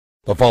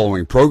The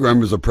following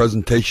program is a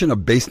presentation of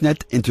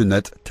BaseNet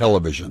Internet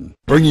Television,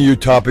 bringing you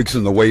topics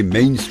in the way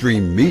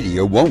mainstream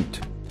media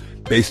won't.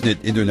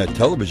 BaseNet Internet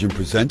Television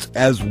presents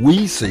As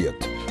We See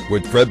It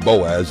with Fred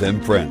Boaz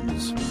and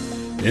friends.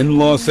 In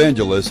Los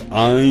Angeles,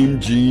 I'm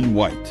Gene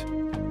White.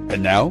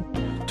 And now,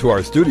 to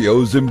our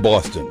studios in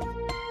Boston.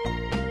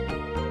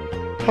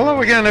 Hello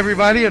again,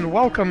 everybody, and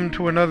welcome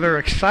to another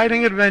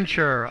exciting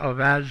adventure of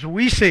As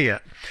We See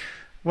It.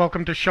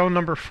 Welcome to show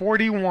number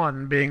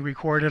 41, being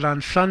recorded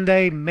on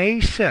Sunday,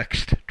 May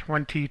 6th,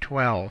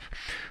 2012.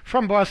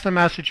 From Boston,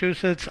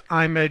 Massachusetts,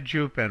 I'm Ed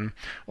Jupin.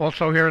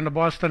 Also here in the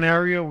Boston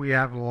area, we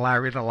have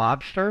Larry the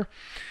Lobster.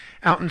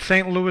 Out in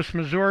St. Louis,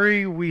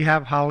 Missouri, we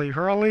have Holly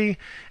Hurley,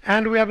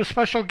 and we have a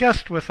special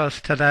guest with us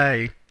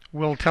today.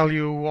 We'll tell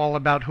you all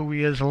about who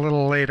he is a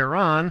little later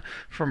on.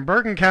 From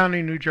Bergen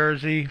County, New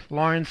Jersey,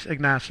 Lawrence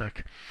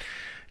Ignacek.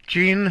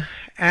 Gene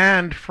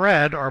and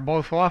Fred are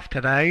both off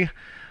today.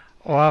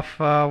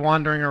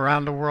 Wandering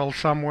around the world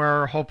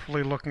somewhere,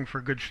 hopefully looking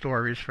for good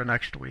stories for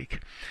next week.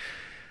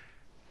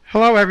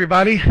 Hello,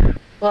 everybody.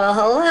 Well,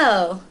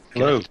 hello.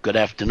 Hello. Good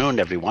afternoon,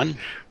 everyone.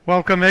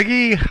 Welcome,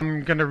 Iggy.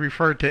 I'm going to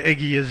refer to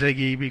Iggy as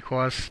Iggy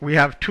because we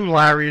have two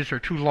Larrys or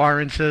two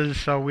Lawrences.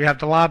 So we have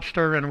the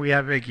Lobster and we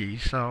have Iggy.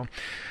 So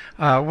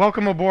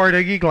welcome aboard,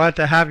 Iggy. Glad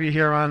to have you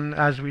here on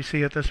As We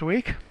See It this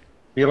week.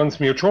 Feelings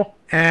mutual.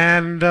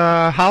 And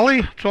Holly,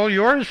 it's all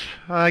yours.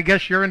 I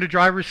guess you're in the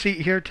driver's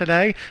seat here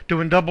today,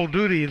 doing double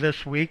duty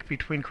this week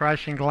between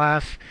Crashing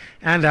Glass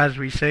and As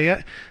We See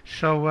It.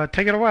 So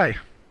take it away.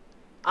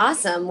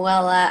 Awesome.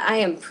 Well, I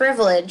am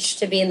privileged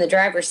to be in the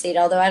driver's seat,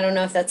 although I don't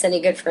know if that's any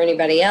good for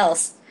anybody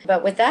else.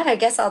 But with that, I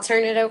guess I'll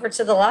turn it over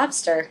to the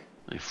Lobster.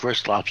 The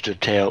first lobster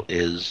tale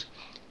is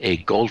a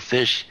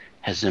goldfish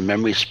has a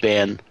memory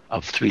span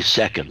of 3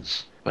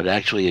 seconds, but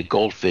actually a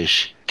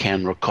goldfish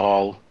can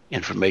recall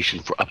information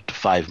for up to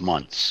 5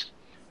 months.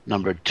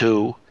 Number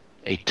 2,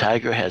 a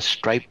tiger has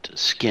striped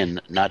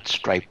skin, not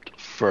striped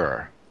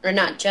fur. Or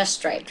not just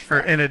striped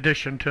fur. Or in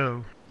addition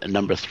to. And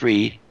number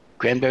 3,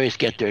 cranberries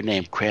get their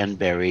name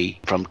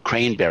cranberry from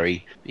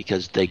craneberry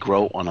because they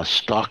grow on a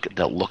stalk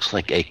that looks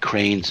like a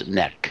crane's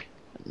neck.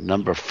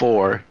 Number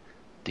 4,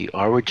 the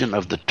origin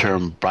of the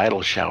term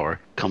bridal shower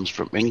comes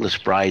from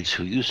English brides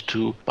who used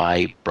to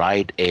buy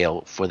bride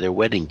ale for their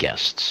wedding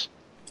guests.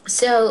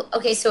 So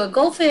a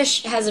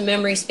goldfish has a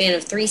memory span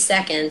of 3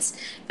 seconds,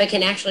 but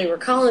can actually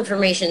recall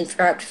information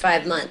for up to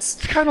 5 months.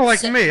 It's kind of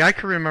like me. I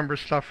can remember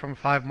stuff from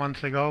 5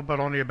 months ago, but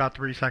only about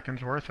 3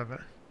 seconds worth of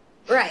it.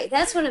 Right,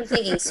 that's what I'm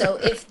thinking. So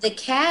if the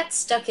cat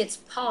stuck its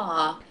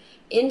paw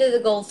into the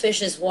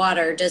goldfish's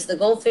water, does the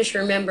goldfish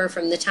remember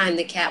from the time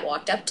the cat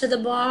walked up to the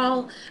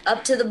bowl,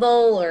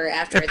 or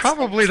after it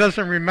probably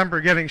doesn't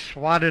remember getting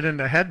swatted in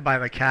the head by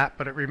the cat,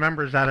 but it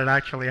remembers that it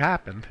actually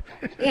happened.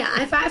 Yeah,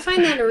 I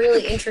find that a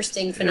really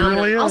interesting phenomenon.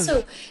 It really is.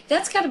 Also,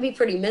 that's got to be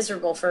pretty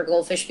miserable for a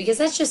goldfish because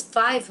that's just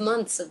 5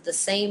 months of the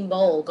same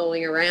bowl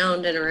going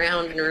around and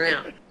around and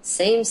around.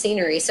 Same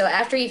scenery. So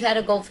after you've had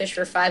a goldfish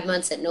for 5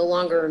 months, it no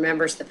longer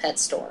remembers the pet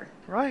store.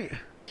 Right.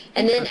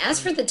 And then as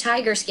for the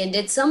tiger skin,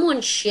 did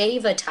someone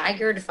shave a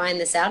tiger to find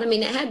this out? I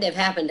mean, it had to have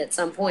happened at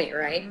some point,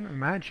 right? I can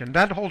imagine.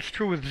 That holds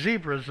true with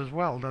zebras as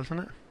well, doesn't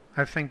it?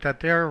 I think that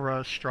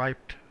they're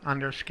striped on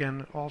their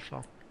skin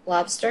also.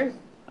 Lobster?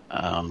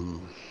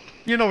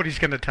 You know what he's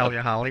going to tell you,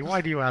 Holly. Why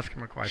do you ask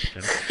him a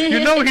question? You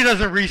know he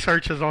doesn't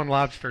research his own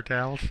lobster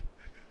tales.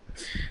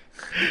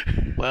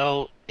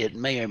 Well, it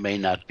may or may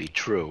not be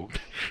true.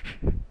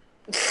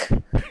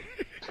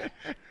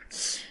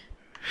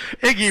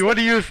 Iggy, what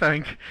do you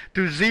think?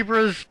 Do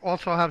zebras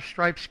also have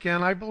striped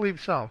skin? I believe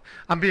so.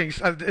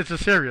 It's a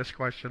serious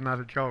question, not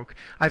a joke.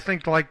 I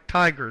think like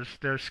tigers,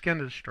 their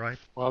skin is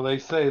striped. Well, they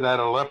say that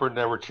a leopard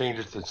never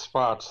changes its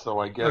spots, so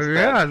I guess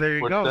there that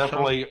you would go.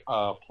 definitely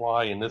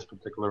apply in this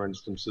particular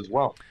instance as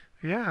well.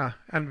 Yeah,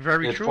 and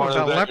very It's true part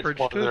about of leopards it's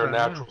part too. of their then,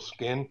 natural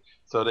skin,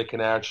 so they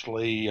can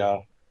actually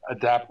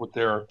adapt with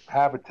their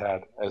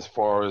habitat as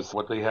far as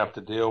what they have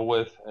to deal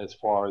with, as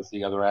far as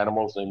the other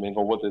animals they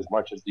mingle with, as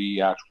much as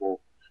the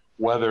actual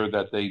weather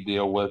that they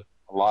deal with.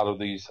 A lot of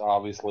these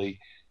obviously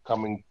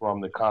coming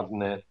from the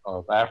continent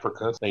of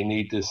Africa. They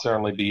need to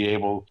certainly be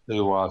able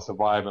to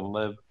survive and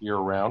live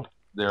year-round.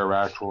 Their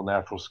actual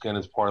natural skin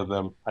is part of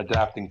them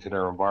adapting to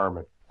their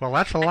environment. Well,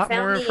 that's a lot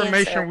more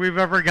information we've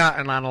ever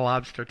gotten on a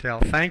lobster tail.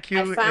 Thank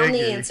you, I found Iggy.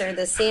 the answer.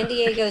 The San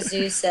Diego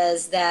Zoo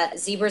says that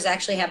zebras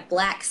actually have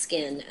black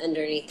skin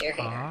underneath their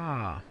hair.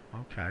 Ah,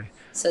 okay.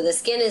 So the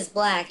skin is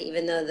black,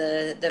 even though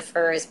the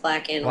fur is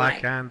black and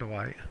white. Black and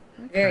white.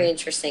 Okay. Very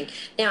interesting.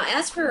 Now,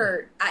 as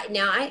for I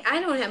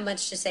don't have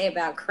much to say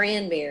about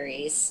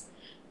cranberries,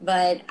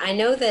 but I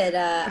know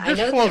that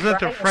This falls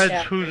into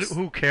Fred's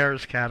who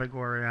cares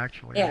category,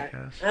 actually. Yeah, I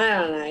guess. I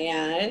don't know.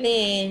 Yeah, I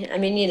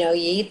mean, you know,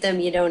 you eat them,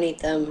 you don't eat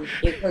them,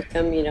 you cook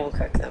them, you don't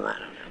cook them. I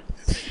don't know.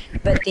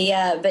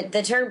 But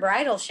the term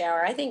bridal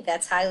shower, I think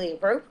that's highly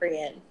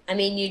appropriate. I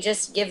mean, you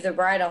just give the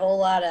bride a whole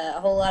lot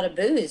of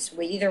booze.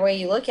 Either way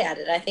you look at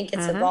it, I think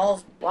it's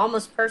evolved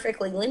almost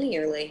perfectly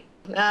linearly.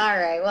 All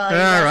right. Well,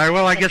 All right.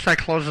 Well, I guess that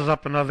closes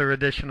up another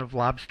edition of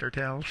Lobster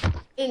Tales.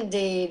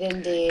 Indeed,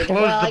 indeed.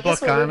 Close Well, the I guess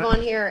book we'll on move it.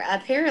 on here.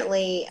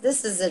 Apparently,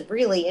 this is a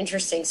really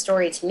interesting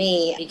story to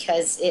me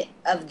because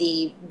of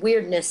the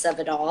weirdness of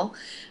it all.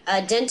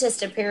 A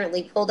dentist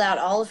apparently pulled out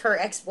all of her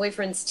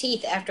ex-boyfriend's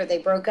teeth after they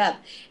broke up.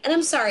 And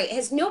I'm sorry,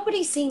 has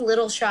nobody seen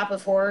Little Shop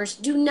of Horrors?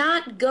 Do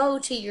not go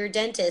to your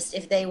dentist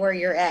if they were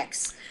your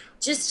ex.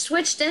 Just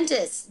switch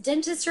dentists.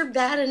 Dentists are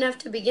bad enough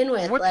to begin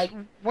with.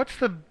 What's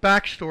the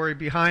backstory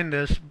behind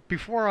this?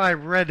 Before I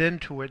read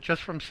into it,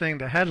 just from seeing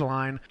the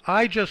headline,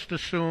 I just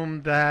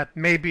assumed that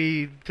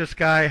maybe this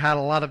guy had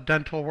a lot of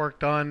dental work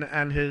done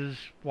and his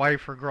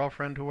wife or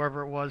girlfriend,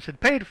 whoever it was, had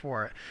paid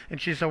for it. And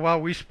she said,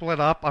 well, we split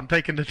up. I'm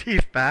taking the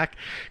teeth back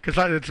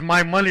because it's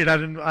my money that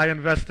I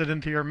invested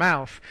into your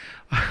mouth.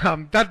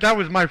 That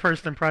was my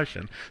first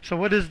impression. So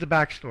what is the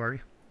backstory?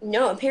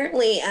 No,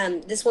 apparently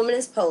this woman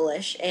is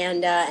Polish,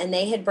 and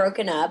they had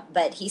broken up,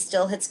 but he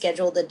still had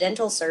scheduled a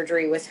dental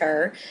surgery with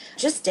her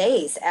just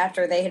days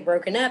after they had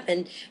broken up.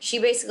 And she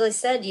basically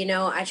said,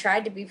 I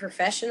tried to be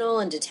professional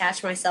and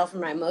detach myself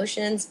from my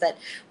emotions, but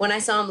when I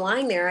saw him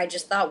lying there, I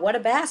just thought, what a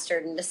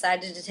bastard, and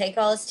decided to take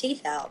all his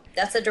teeth out.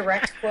 That's a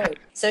direct quote.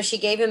 So she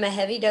gave him a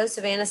heavy dose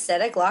of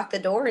anesthetic, locked the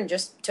door, and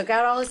just took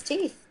out all his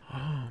teeth.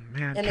 Oh,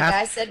 man. And the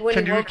guy said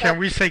when he woke up... Can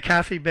we say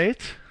Kathy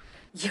Bates?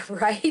 Yeah,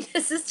 right.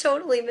 This is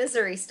totally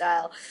Misery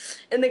style.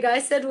 And the guy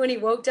said when he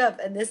woke up,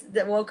 this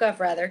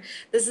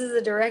is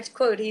a direct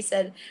quote. He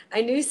said,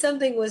 I knew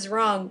something was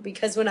wrong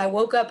because when I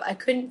woke up, I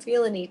couldn't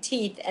feel any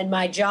teeth and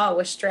my jaw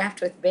was strapped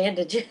with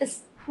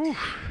bandages.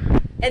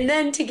 And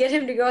then to get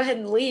him to go ahead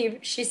and leave,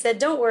 she said,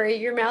 don't worry,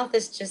 your mouth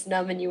is just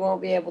numb and you won't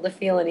be able to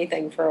feel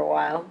anything for a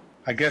while.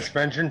 I guess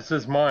vengeance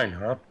is mine,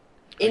 huh?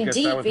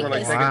 Indeed,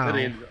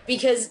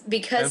 because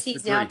Nth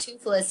he's now degree.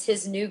 toothless,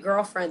 his new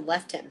girlfriend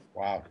left him.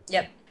 Wow.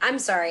 Yep. I'm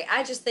sorry.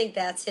 I just think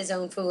that's his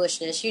own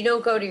foolishness. You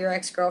don't go to your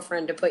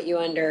ex-girlfriend to put you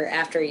under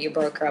after you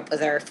broke up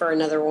with her for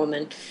another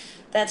woman.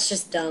 That's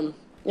just dumb.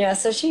 Yeah,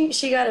 so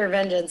she got her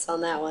vengeance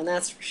on that one,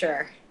 that's for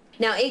sure.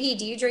 Now, Iggy,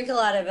 do you drink a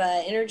lot of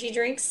energy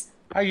drinks?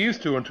 I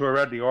used to until I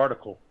read the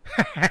article.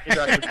 Maybe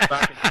I could go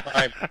back in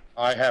time.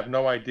 I have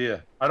no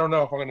idea. I don't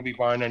know if I'm going to be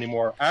buying any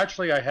more.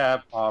 Actually, I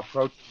have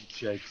protein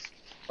shakes.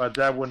 But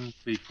that wouldn't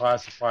be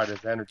classified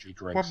as energy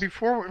drinks.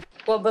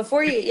 Well,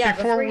 before you tell us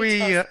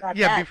about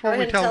that, go ahead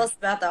and tell us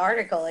about the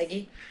article,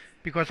 Iggy.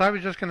 Because I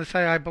was just going to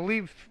say, I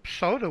believe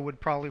soda would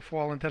probably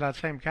fall into that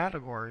same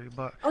category.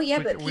 But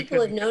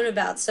people have known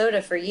about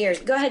soda for years.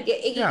 Go ahead,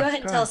 Iggy. Go ahead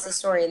and tell us the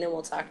story, and then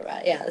we'll talk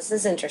about it. Yeah, this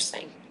is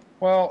interesting.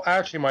 Well,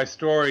 actually, my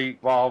story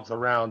revolves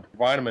around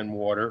vitamin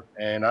water,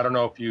 and I don't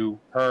know if you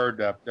heard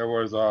that there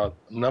was a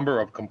number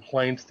of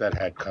complaints that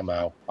had come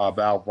out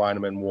about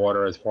vitamin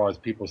water as far as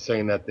people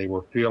saying that they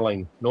were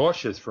feeling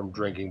nauseous from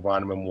drinking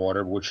vitamin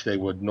water, which they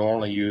would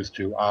normally use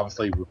to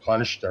obviously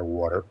replenish their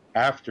water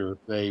after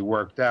they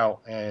worked out.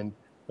 And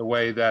the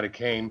way that it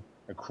came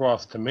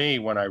across to me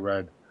when I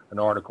read an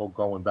article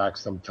going back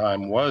some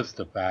time was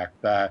the fact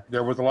that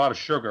there was a lot of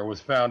sugar. It was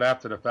found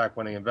after the fact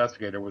when they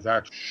investigated there was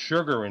actually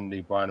sugar in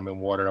the vitamin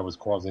water that was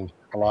causing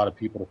a lot of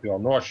people to feel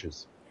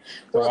nauseous.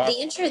 Well, the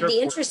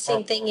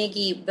interesting thing,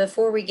 Iggy,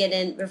 before we get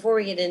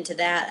into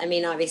that, I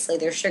mean, obviously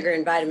there's sugar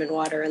in vitamin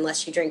water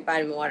unless you drink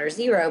vitamin water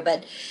zero.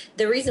 But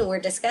the reason we're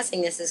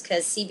discussing this is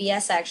because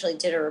CBS actually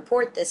did a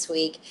report this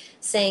week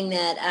saying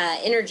that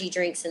energy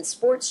drinks and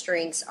sports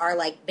drinks are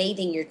like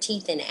bathing your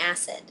teeth in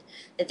acid.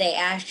 That they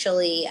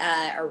actually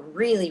are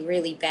really,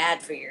 really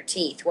bad for your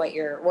teeth. What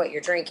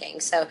you're drinking.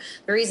 So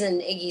the reason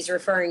Iggy's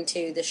referring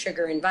to the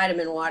sugar in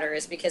vitamin water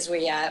is because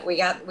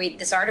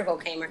this article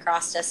came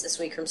across us this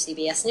week from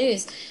CBS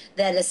News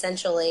that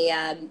essentially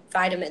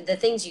the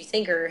things you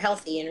think are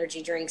healthy,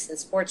 energy drinks and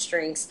sports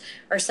drinks,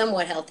 are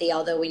somewhat healthy.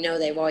 Although we know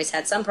they've always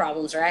had some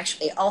problems, are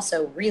actually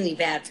also really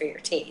bad for your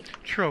teeth.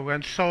 True,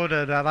 and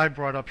soda that I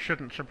brought up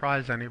shouldn't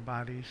surprise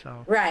anybody.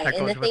 So right, that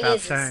goes and the without thing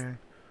is. saying.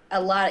 A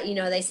lot,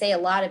 they say a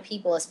lot of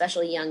people,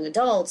 especially young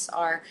adults,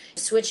 are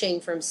switching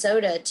from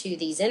soda to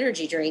these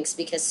energy drinks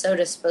because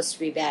soda's supposed to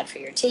be bad for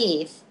your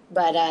teeth.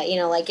 But,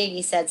 like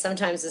Iggy said,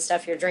 sometimes the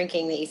stuff you're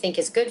drinking that you think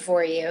is good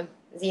for you,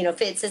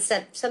 it's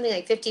that something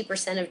like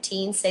 50% of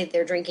teens say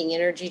they're drinking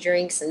energy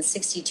drinks and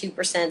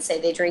 62% say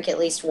they drink at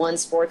least one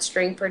sports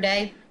drink per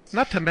day.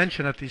 Not to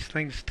mention that these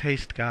things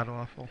taste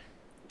god-awful.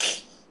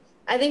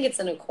 I think it's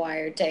an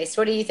acquired taste.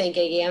 What do you think,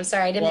 Iggy? I'm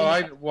sorry, I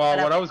didn't. What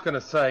I was going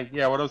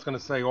to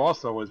say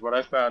also is what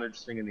I found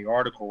interesting in the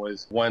article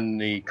is when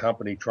the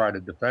company tried to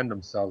defend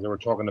themselves, they were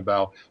talking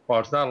about, well,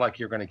 it's not like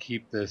you're going to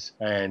keep this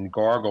and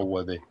gargle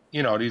with it.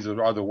 These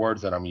are other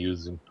words that I'm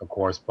using, of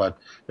course, but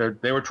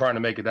they were trying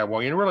to make it that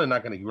well. You're really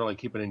not going to really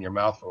keep it in your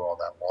mouth for all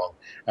that long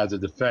as a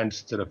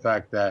defense to the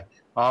fact that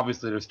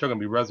obviously there's still going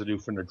to be residue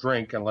from the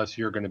drink unless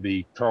you're going to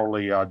be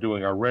totally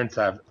doing a rinse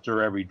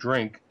after every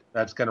drink.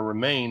 That's going to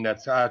remain,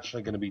 that's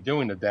actually going to be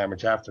doing the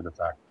damage after the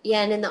fact.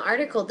 Yeah, and in the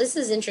article, this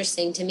is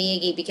interesting to me,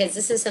 Iggy, because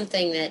this is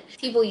something that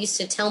people used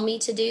to tell me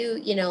to do,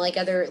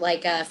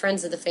 like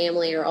friends of the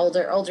family or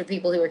older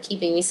people who were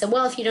keeping me said,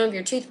 well, if you don't have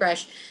your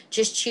toothbrush,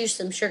 just chew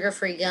some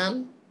sugar-free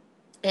gum.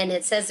 And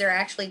it says they're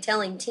actually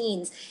telling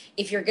teens,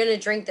 if you're going to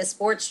drink the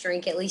sports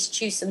drink, at least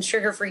chew some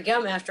sugar-free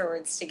gum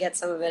afterwards to get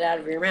some of it out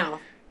of your mouth.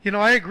 You know,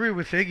 I agree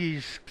with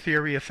Iggy's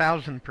theory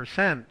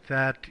 1,000%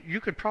 that you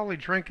could probably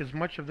drink as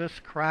much of this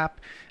crap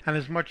and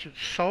as much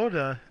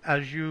soda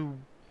as you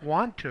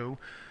want to,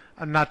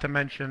 not to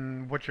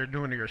mention what you're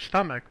doing to your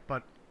stomach,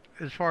 but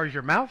as far as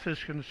your mouth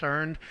is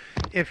concerned,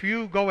 if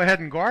you go ahead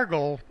and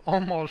gargle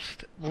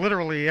almost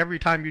literally every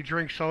time you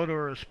drink soda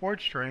or a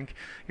sports drink,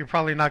 you're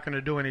probably not going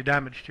to do any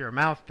damage to your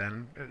mouth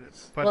then.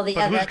 But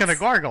who's going to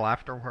gargle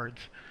afterwards?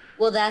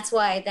 Well, that's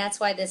why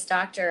this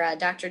doctor,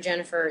 Dr.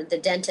 Jennifer, the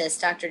dentist,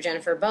 Dr.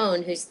 Jennifer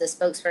Bone, who's the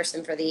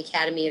spokesperson for the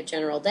Academy of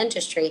General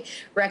Dentistry,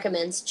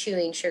 recommends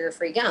chewing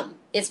sugar-free gum.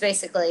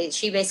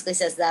 She basically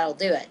says that'll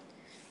do it.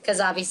 Because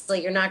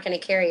obviously you're not going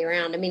to carry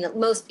around, I mean,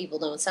 most people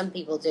don't, some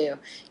people do,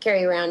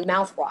 carry around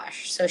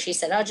mouthwash. So she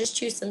said, oh, just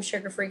chew some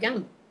sugar-free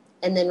gum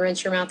and then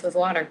rinse your mouth with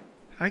water.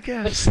 I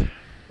guess.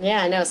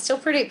 Yeah, I know. It's still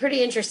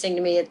pretty interesting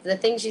to me. The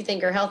things you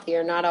think are healthy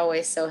are not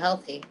always so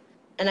healthy.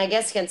 And I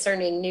guess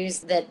concerning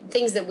news that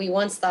things that we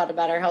once thought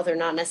about our health are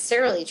not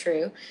necessarily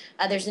true,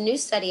 there's a new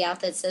study out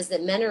that says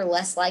that men are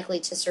less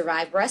likely to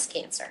survive breast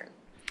cancer.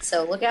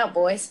 So look out,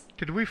 boys.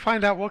 Did we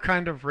find out what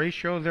kind of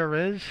ratio there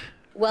is?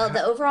 Well,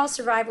 the overall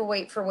survival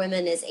rate for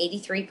women is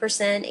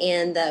 83%,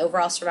 and the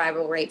overall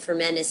survival rate for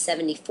men is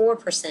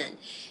 74%.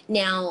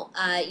 Now,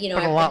 but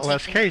a lot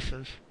less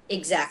cases.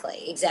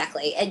 Exactly.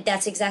 And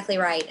that's exactly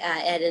right,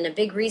 Ed. And a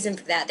big reason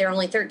for that, there are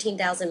only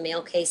 13,000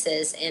 male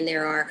cases, and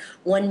there are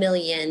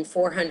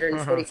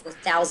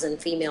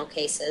 1,444,000 female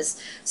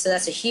cases. So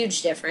that's a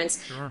huge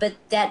difference. Sure. But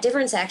that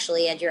difference,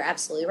 actually, Ed, you're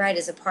absolutely right,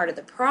 is a part of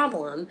the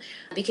problem.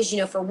 Because,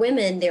 for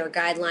women, there are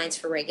guidelines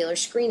for regular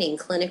screening,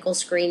 clinical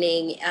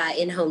screening,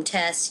 in-home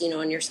tests,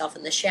 on yourself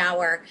in the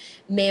shower,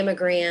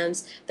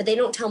 mammograms. But they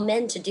don't tell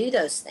men to do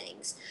those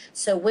things.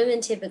 So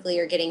women typically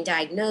are getting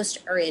diagnosed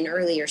in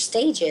earlier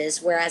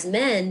stages, whereas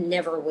men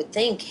never would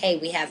think, hey,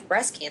 we have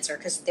breast cancer,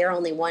 because they're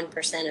only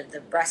 1% of the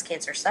breast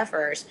cancer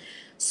sufferers.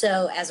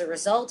 So as a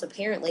result,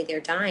 apparently they're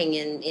dying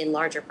in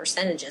larger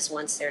percentages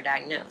once they're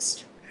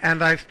diagnosed.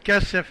 And I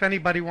guess if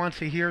anybody wants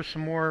to hear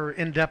some more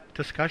in-depth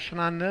discussion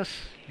on this,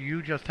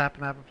 you just happen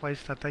to have a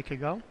place that they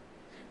could go?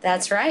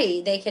 That's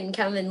right. They can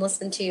come and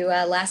listen to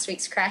last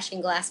week's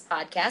Crashing Glass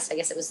podcast. I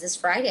guess it was this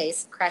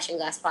Friday's Crashing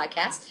Glass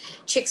podcast,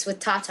 Chicks with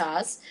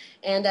Tatas.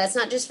 And it's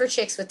not just for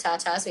chicks with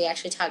tatas. We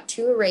actually talked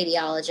to a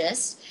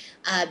radiologist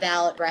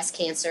about breast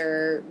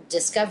cancer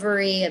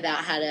discovery,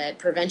 about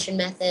prevention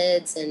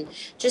methods, and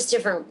just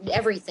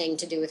everything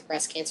to do with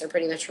breast cancer,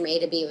 pretty much from A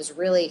to B. It was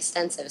really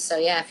extensive. So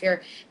yeah, if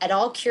you're at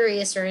all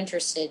curious or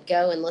interested,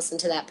 go and listen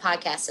to that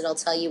podcast. It'll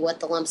tell you what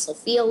the lumps will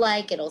feel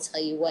like. It'll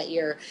tell you what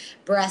your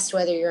breast,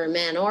 whether you're a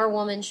man or a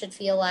woman, should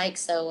feel like.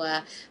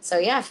 So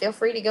yeah, feel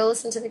free to go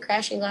listen to the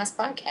Crashing Glass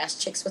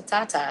podcast, Chicks with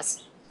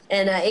Tatas.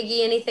 And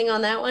Iggy, anything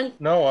on that one?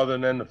 No, other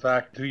than the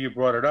fact that you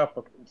brought it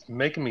up, it's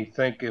making me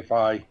think if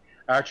I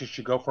actually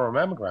should go for a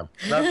mammogram.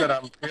 Not that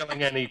I'm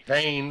feeling any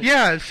pain.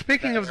 Yeah,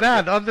 speaking of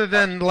that, other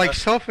than like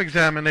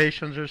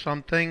self-examinations or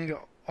something,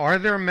 are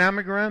there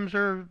mammograms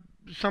or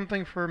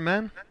something for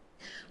men?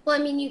 Well,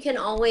 I mean, you can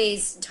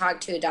always talk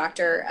to a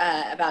doctor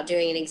about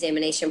doing an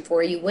examination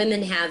for you.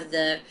 Women have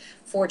the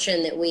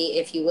fortune that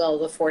if you will,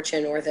 the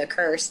fortune or the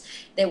curse,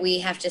 that we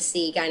have to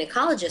see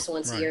gynecologists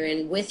once a year,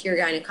 and with your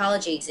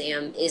gynecology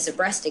exam is a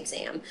breast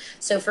exam.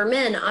 So for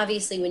men,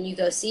 obviously, when you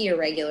go see your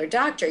regular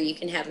doctor, you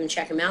can have them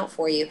check them out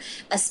for you,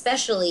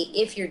 especially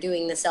if you're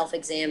doing the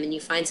self-exam and you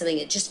find something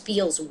that just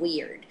feels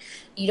weird.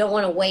 You don't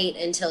want to wait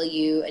until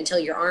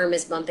your arm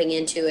is bumping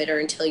into it or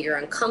until you're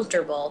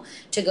uncomfortable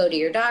to go to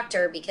your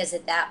doctor, because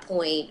at that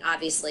point,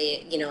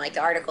 obviously, like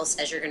the article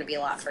says, you're going to be a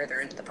lot further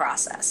into the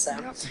process.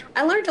 So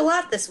I learned a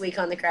lot this week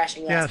on the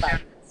Crashing Glass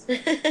podcast.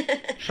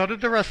 So did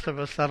the rest of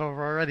us that have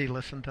already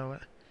listened to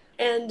it.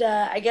 And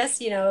I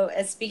guess,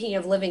 as speaking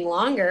of living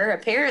longer,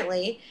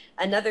 apparently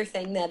another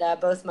thing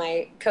that both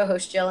my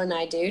co-host Jill and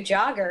I do,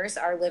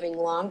 joggers are living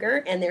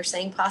longer, and they're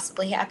saying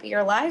possibly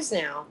happier lives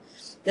now.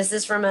 This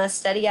is from a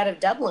study out of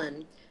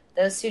Dublin.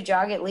 Those who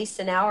jog at least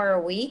an hour a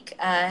week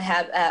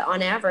have,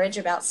 on average,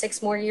 about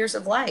 6 more years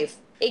of life.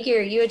 Iggy,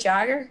 are you a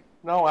jogger?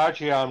 No,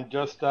 actually, I'm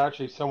just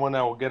someone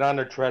that will get on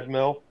the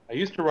treadmill. I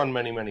used to run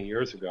many, many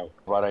years ago,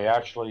 but I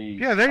actually...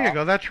 Yeah, there you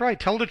go. That's right.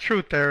 Tell the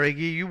truth there,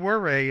 Iggy. You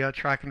were a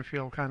track and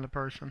field kind of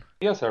person.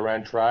 Yes, I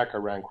ran track. I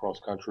ran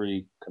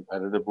cross-country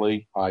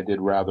competitively. I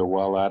did rather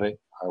well at it.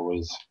 I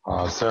was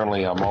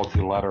certainly a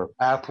multi-letter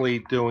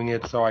athlete doing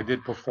it, so I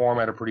did perform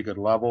at a pretty good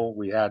level.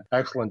 We had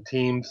excellent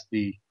teams.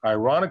 The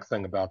ironic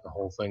thing about the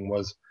whole thing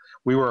was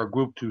we were a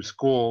Group 2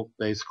 school,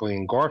 basically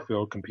in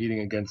Garfield, competing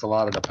against a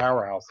lot of the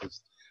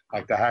powerhouses,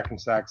 like the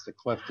Hackensacks, the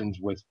Cliftons,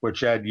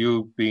 which Ed,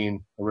 you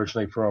being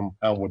originally from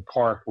Elmwood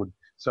Park, would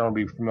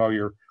certainly be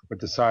familiar with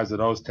the size of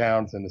those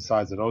towns and the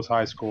size of those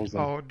high schools.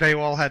 And they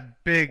all had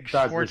big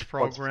sports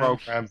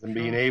programs. And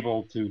being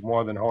able to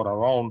more than hold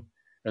our own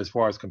as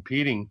far as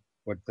competing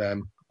with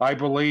them. I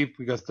believe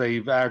because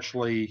they've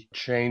actually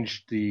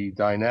changed the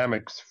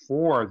dynamics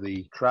for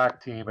the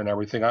track team and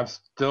everything. I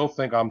still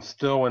think I'm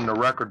still in the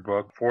record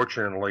book,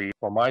 fortunately,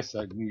 for my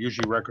side.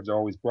 Usually records are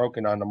always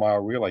broken on the mile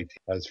relay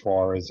team as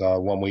far as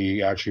when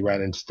we actually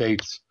ran in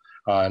states.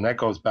 And that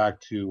goes back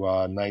to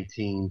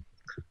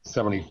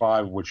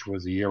 1975, which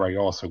was the year I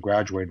also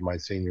graduated my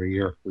senior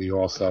year. We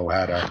also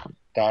had a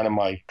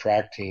dynamite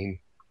track team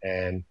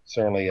and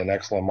certainly an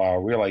excellent mile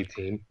relay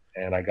team.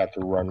 And I got to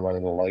run one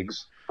of the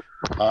legs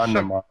on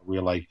the mile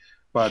relay.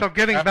 But so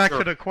getting back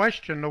to the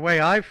question, the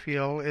way I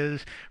feel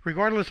is,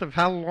 regardless of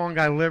how long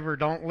I live or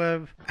don't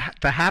live,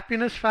 the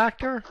happiness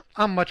factor,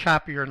 I'm much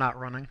happier not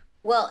running.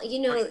 Well,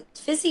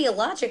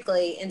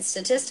 physiologically and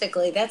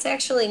statistically, that's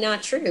actually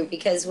not true,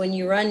 because when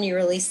you run, you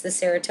release the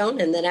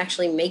serotonin that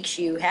actually makes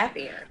you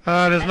happier.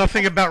 There's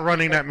nothing about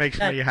running that makes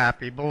me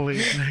happy,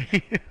 believe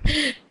me.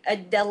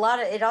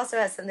 It also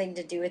has something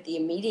to do with the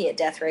immediate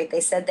death rate.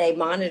 They said they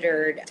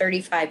monitored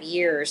 35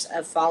 years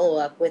of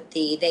follow-up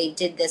they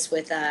did this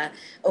with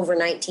over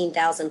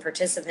 19,000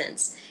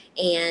 participants.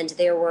 And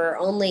there were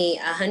only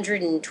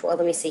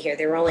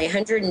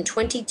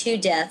 122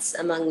 deaths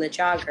among the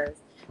joggers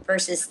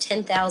versus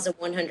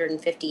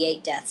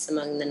 10,158 deaths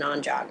among the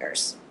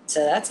non-joggers.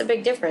 So that's a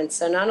big difference.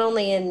 So not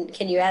only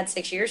can you add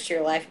 6 years to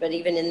your life, but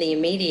even in the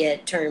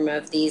immediate term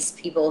of these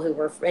people who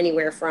were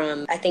anywhere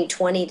from, I think,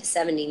 20 to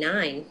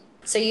 79.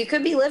 So you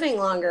could be living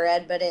longer,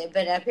 Ed, but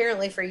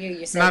apparently for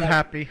you said not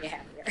happy.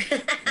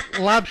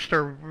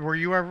 Lobster, were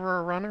you ever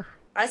a runner?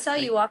 I saw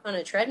you walk on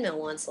a treadmill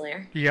once,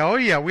 Lair.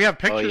 Yeah, we have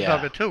pictures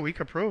of it too. We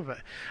could prove it.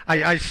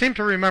 I seem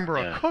to remember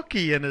a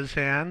cookie in his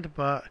hand,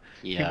 but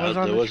he was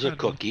on there was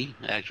treadmill. a cookie.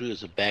 Actually, it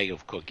was a bag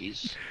of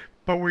cookies.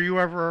 But were you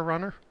ever a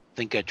runner? I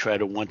think I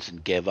tried it once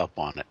and gave up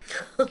on it.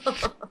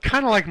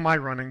 Kind of like my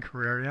running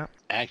career, yeah.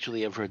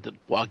 Actually, I've heard that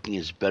walking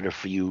is better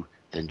for you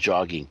than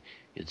jogging.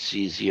 It's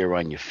easier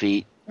on your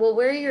feet. Well,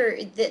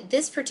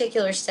 this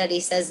particular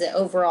study says that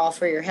overall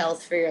for your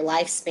health, for your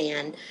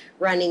lifespan,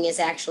 running is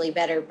actually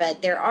better.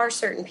 But there are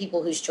certain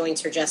people whose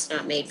joints are just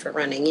not made for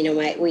running.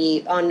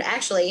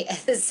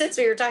 Since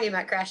we were talking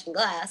about crashing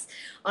glass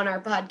on our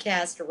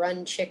podcast,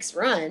 Run Chicks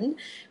Run,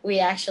 we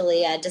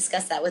actually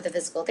discussed that with a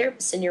physical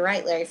therapist. And you're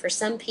right, Larry. For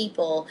some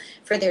people,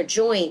 for their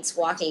joints,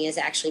 walking is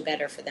actually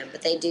better for them.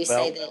 But they do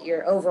say that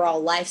your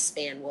overall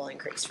lifespan will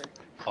increase for them.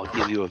 I'll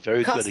give you a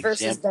very good example. Cost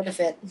versus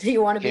benefit.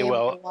 You want to be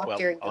able to walk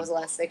during those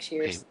last 6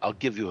 years. Okay, I'll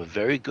give you a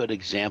very good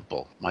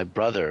example. My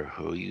brother,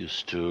 who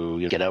used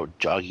to get out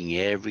jogging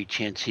every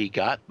chance he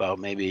got, about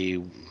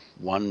maybe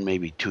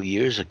 2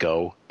 years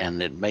ago, and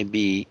it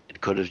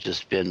could have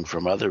just been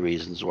from other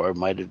reasons, or it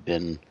might have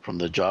been from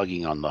the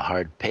jogging on the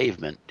hard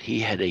pavement.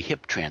 He had a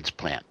hip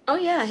transplant. Oh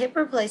yeah, hip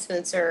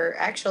replacements are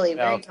actually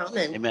very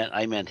common.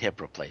 I meant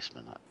hip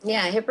replacement.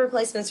 Yeah, hip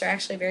replacements are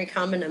actually very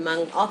common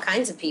among all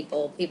kinds of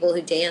people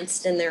who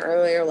danced in their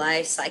earlier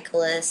life,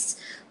 cyclists.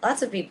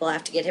 Lots of people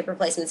have to get hip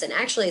replacements, and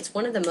actually it's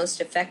one of the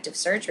most effective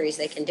surgeries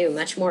they can do,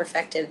 much more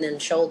effective than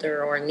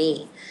shoulder or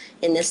knee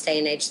in this day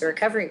and age. The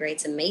recovery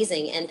rate's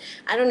amazing, and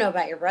I don't know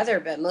about your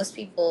brother, but most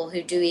people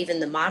who do even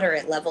the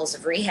moderate levels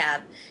of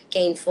rehab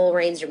gain full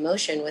range of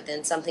motion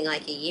within something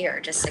like a year,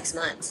 just 6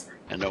 months.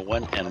 And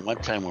one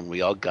time when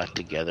we all got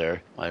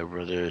together, my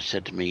brother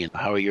said to me,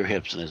 "How are your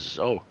hips?" And I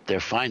said, "Oh, they're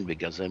fine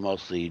because I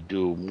mostly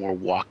do more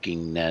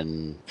walking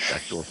than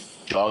actual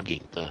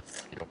jogging,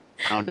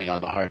 pounding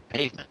on the hard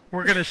pavement."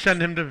 We're going to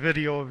send him the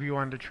video of you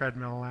on the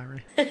treadmill,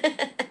 Larry.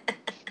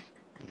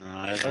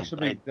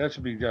 That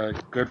should be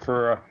good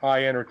for a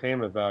high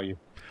entertainment value.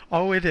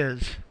 Oh, it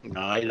is.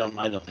 No, I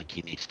don't think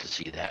he needs to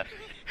see that.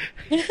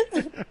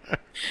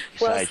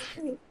 Go ahead.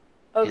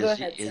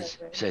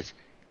 Says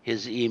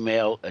his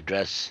email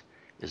address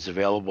is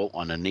available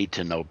on a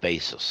need-to-know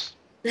basis.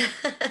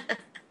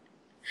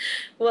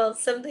 Well,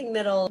 something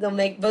they'll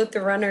make both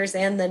the runners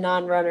and the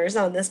non-runners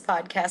on this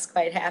podcast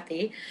quite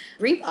happy.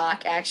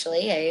 Reebok,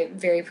 actually, a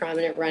very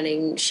prominent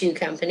running shoe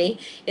company,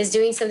 is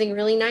doing something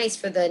really nice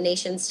for the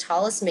nation's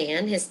tallest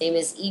man. His name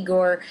is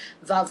Igor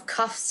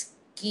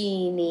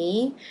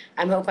Vovkovsky.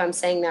 I hope I'm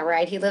saying that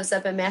right. He lives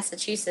up in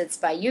Massachusetts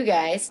by you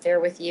guys, there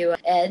with you,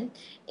 Ed,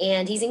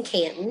 and he's in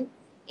Canton.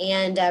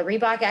 And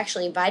Reebok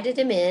actually invited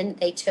him in.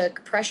 They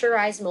took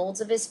pressurized molds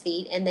of his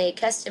feet, and they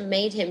custom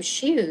made him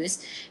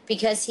shoes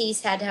because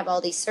he's had to have all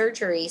these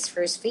surgeries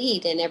for his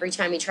feet. And every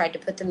time he tried to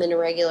put them in a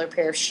regular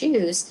pair of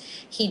shoes,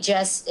 they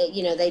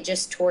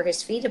just tore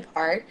his feet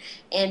apart.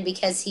 And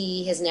because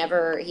he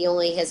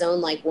only has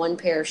owned like one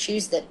pair of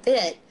shoes that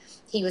fit,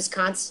 he was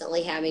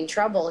constantly having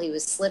trouble. He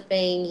was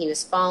slipping, he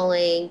was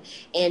falling,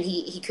 and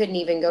he couldn't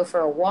even go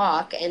for a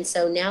walk. And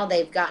so now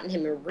they've gotten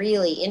him a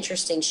really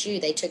interesting shoe.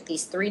 They took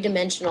these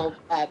three-dimensional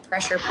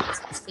pressure points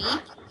on his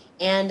feet,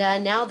 and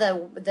now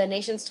the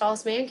nation's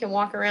tallest man can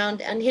walk around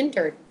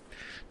unhindered.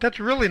 That's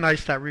really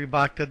nice that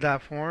Reebok did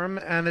that for him,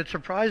 and it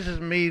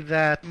surprises me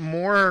that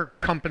more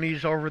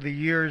companies over the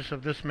years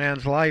of this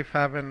man's life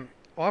haven't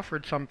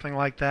offered something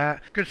like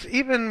that. Because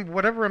even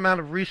whatever amount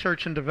of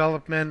research and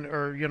development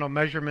or,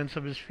 measurements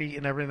of his feet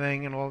and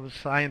everything and all the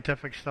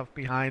scientific stuff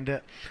behind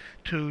it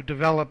to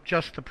develop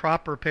just the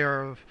proper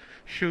pair of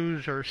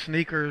shoes or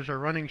sneakers or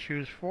running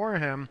shoes for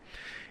him,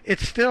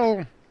 it's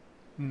still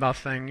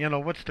nothing.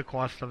 What's the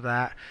cost of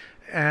that?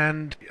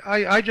 And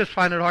I just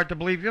find it hard to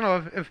believe,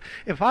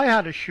 if I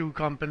had a shoe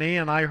company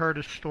and I heard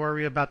a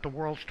story about the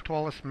world's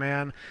tallest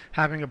man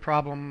having a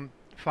problem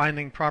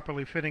finding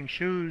properly fitting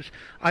shoes,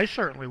 I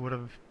certainly would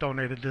have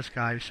donated this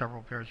guy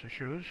several pairs of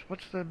shoes.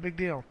 What's the big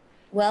deal?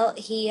 Well,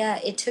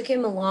 it took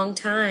him a long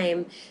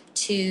time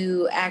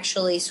to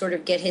actually sort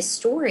of get his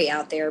story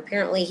out there.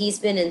 Apparently, he's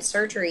been in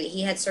surgery.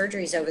 He had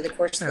surgeries over the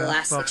course of the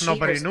last 6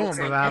 years.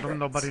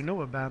 Nobody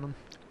knew about him.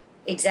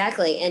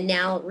 Exactly, and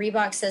now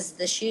Reebok says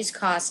the shoes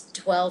cost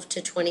 $12,000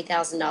 to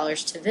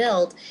 $20,000 to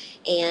build,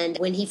 and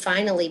when he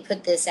finally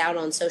put this out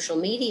on social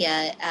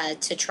media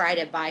to try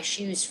to buy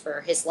shoes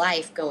for his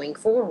life going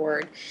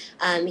forward,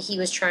 he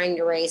was trying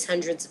to raise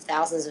hundreds of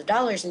thousands of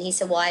dollars, and he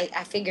said, well,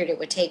 I figured it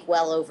would take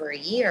well over a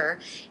year,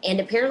 and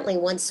apparently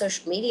once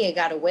social media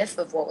got a whiff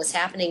of what was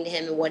happening to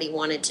him and what he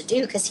wanted to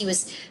do, because he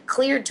was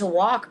cleared to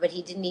walk, but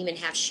he didn't even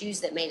have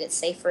shoes that made it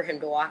safe for him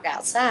to walk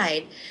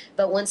outside,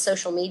 but once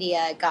social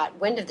media got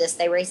wind of this,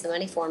 they raised the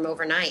money for him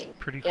overnight.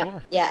 Pretty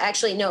cool. Yeah,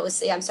 actually, no,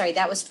 I'm sorry,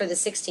 that was for the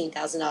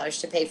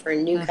 $16,000 to pay for a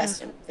new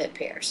custom fit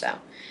pair. So,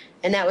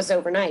 and that was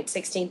overnight,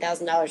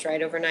 $16,000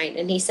 right overnight.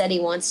 And he said he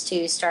wants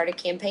to start a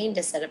campaign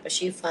to set up a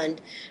shoe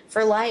fund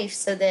for life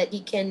so that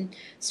he can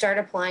start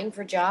applying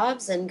for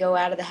jobs and go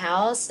out of the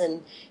house.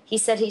 And he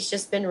said he's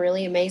just been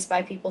really amazed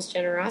by people's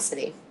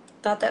generosity.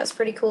 Thought that was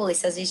pretty cool. He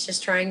says he's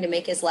just trying to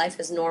make his life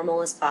as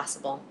normal as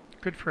possible.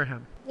 Good for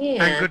him.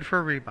 Yeah. And good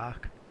for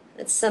Reebok.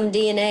 It's some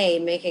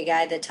DNA, make a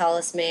guy the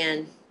tallest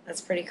man.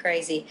 That's pretty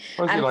crazy.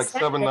 Was he like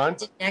 7'9"?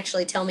 Didn't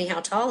actually tell me how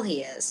tall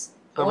he is.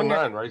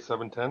 7'9", right?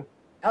 7'10"?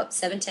 Oh,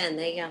 7'10",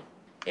 there you go.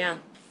 Yeah,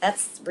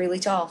 that's really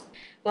tall.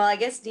 Well, I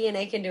guess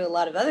DNA can do a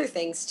lot of other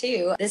things,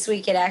 too. This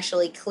week it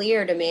actually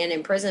cleared a man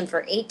in prison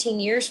for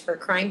 18 years for a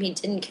crime he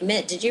didn't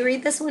commit. Did you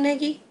read this one,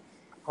 Iggy?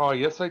 Oh,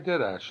 yes, I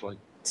did, actually.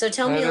 So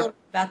tell me a little bit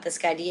about this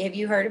guy. Have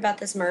you heard about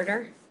this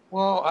murder?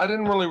 Well, I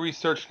didn't really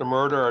research the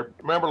murder.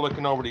 I remember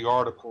looking over the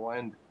article,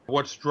 and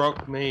what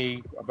struck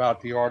me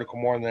about the article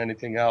more than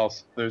anything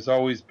else, there's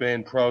always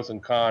been pros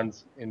and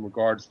cons in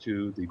regards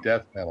to the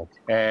death penalty.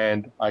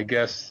 And I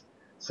guess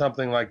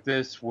something like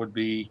this would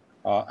be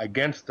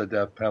against the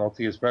death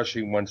penalty,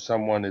 especially when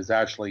someone is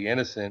actually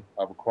innocent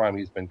of a crime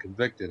he's been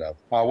convicted of.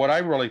 What I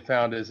really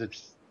found is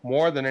it's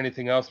more than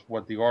anything else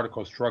what the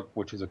article struck,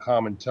 which is a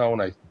common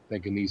tone, I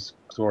think, in these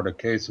sort of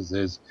cases,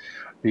 is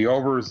the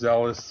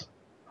overzealous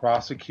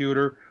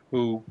prosecutor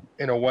who,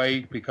 in a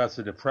way, because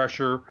of the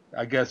pressure,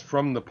 I guess,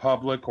 from the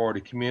public or the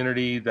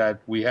community,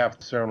 that we have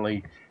to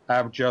certainly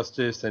have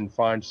justice and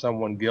find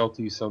someone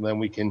guilty so then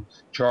we can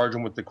charge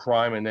them with the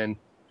crime, and then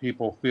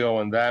people feel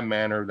in that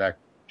manner that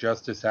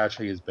justice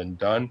actually has been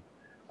done.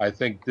 I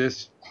think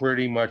this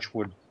pretty much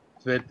would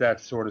fit that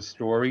sort of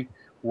story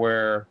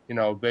where,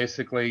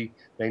 basically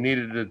they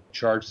needed to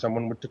charge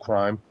someone with the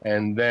crime,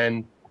 and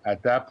then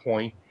at that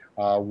point,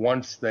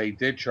 once they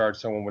did charge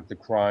someone with the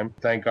crime,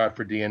 thank God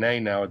for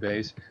DNA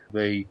nowadays,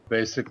 they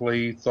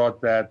basically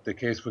thought that the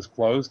case was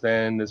closed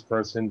and this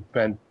person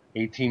spent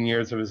 18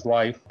 years of his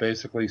life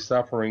basically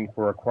suffering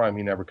for a crime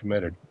he never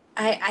committed.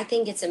 I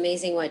think it's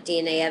amazing what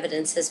DNA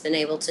evidence has been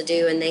able to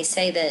do, and they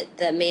say that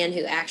the man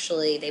who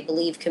actually, they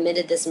believe,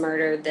 committed this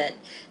murder that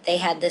they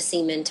had the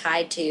semen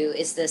tied to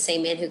is the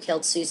same man who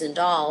killed Susan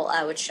Dahl,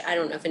 which I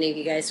don't know if any of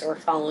you guys were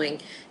following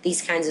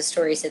these kinds of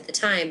stories at the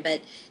time,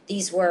 but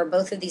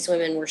both of these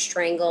women were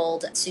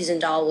strangled, Susan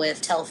Dahl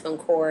with telephone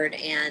cord,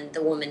 and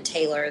the woman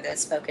Taylor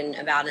that's spoken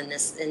about in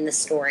this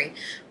story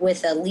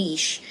with a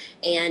leash,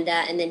 and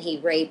then he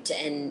raped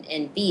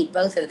and beat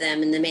both of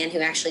them, and the man who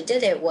actually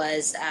did it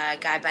was a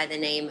guy by the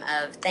name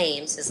of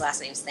Thames, his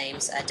last name's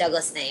Thames,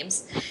 Douglas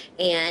Thames,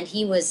 and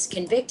he was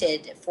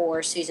convicted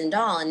for Susan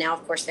Dahl, and now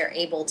of course they're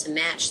able to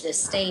match this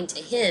stain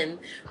to him,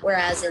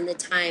 whereas in the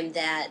time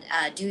that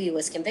Dewey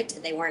was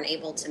convicted, they weren't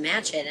able to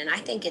match it, and I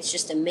think it's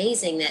just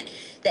amazing that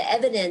the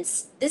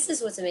evidence, this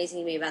is what's amazing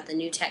to me about the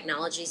new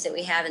technologies that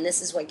we have, and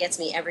this is what gets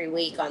me every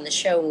week on the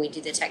show when we do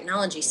the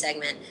technology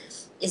segment,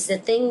 is the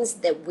things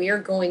that we're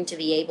going to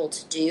be able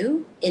to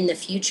do in the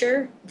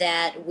future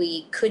that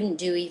we couldn't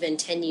do even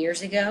 10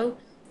 years ago.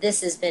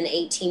 This has been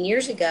 18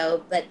 years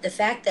ago, but the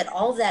fact that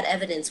all of that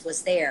evidence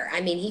was there,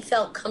 I mean, he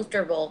felt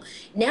comfortable.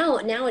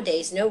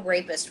 Nowadays, no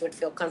rapist would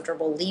feel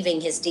comfortable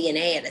leaving his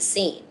DNA at a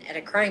scene, at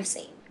a crime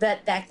scene.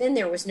 But back then,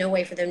 there was no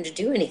way for them to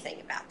do anything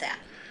about that.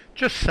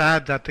 Just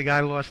sad that the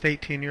guy lost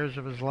 18 years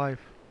of his life.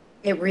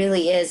 It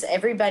really is.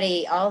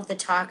 Everybody, all of the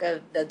talk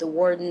of the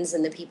wardens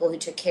and the people who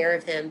took care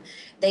of him,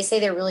 they say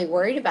they're really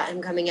worried about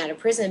him coming out of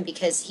prison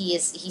because he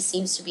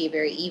seems to be a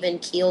very even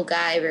keel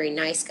guy, a very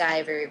nice guy,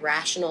 a very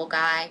rational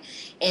guy,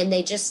 and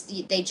they just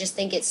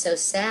think it's so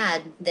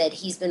sad that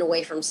he's been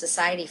away from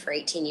society for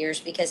 18 years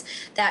because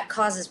that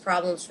causes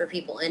problems for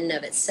people in and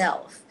of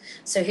itself.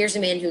 So here's a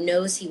man who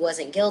knows he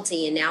wasn't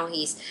guilty, and now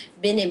he's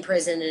been in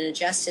prison and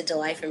adjusted to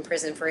life in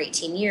prison for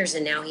 18 years,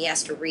 and now he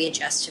has to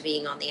readjust to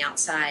being on the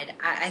outside.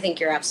 I think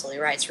you're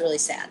absolutely right. It's really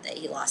sad that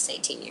he lost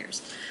 18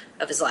 years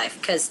of his life,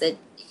 because it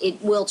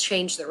will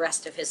change the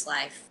rest of his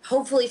life.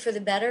 Hopefully for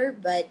the better,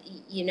 but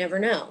you never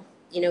know.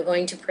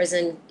 Going to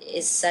prison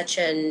is such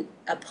a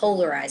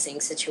polarizing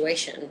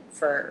situation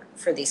for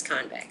these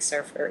convicts,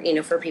 or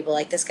for people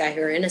like this guy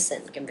who are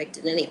innocent and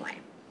convicted anyway.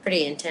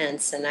 Pretty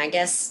intense. And I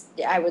guess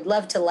I would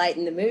love to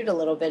lighten the mood a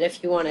little bit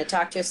if you want to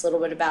talk to us a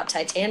little bit about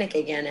Titanic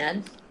again,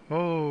 Ed.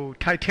 Oh,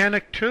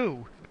 Titanic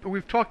 2.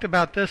 We've talked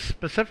about this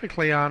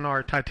specifically on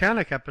our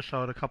Titanic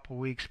episode a couple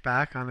weeks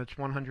back on its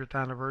 100th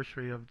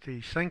anniversary of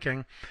the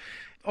sinking.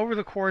 Over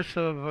the course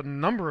of a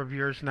number of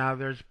years now,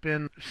 there's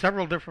been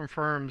several different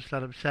firms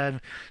that have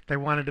said they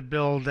wanted to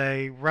build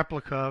a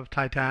replica of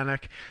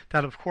Titanic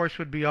that, of course,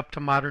 would be up to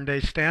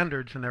modern-day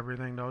standards and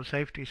everything, those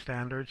safety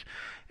standards.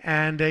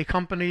 And a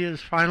company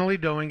is finally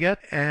doing it.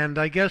 And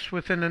I guess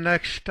within the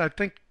next, I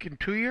think in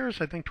 2 years,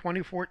 I think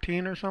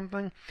 2014 or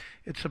something,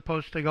 it's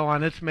supposed to go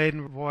on its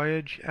maiden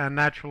voyage. And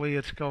naturally,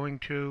 it's going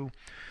to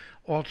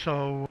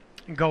also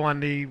go on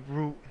the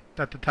route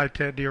that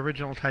the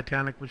original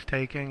Titanic was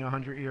taking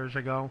 100 years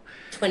ago.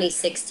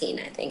 2016,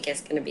 I think,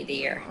 is going to be the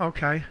year.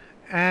 Okay.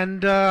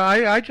 And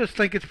I just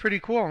think it's pretty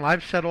cool. And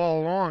I've said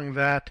all along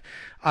that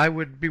I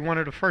would be one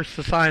of the first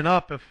to sign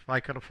up if I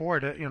could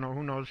afford it.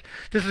 Who knows?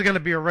 This is going to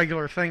be a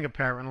regular thing,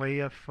 apparently.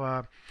 If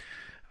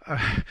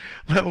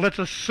let's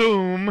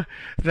assume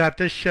that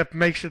this ship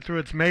makes it through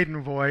its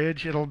maiden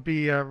voyage, it'll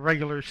be a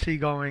regular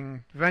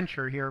seagoing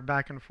venture here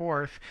back and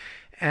forth.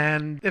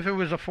 And if it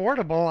was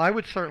affordable, I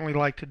would certainly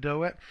like to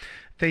do it.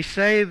 They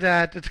say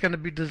that it's going to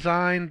be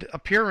designed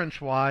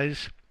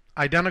appearance-wise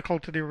identical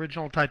to the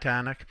original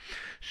Titanic.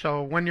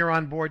 So when you're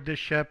on board this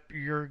ship,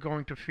 you're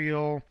going to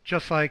feel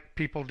just like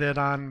people did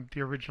on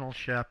the original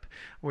ship,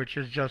 which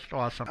is just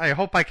awesome. I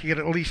hope I can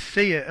at least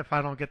see it if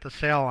I don't get to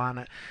sail on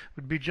it. It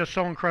would be just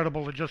so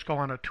incredible to just go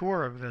on a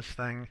tour of this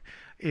thing,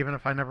 even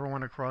if I never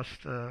went across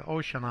the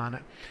ocean on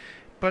it.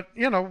 But,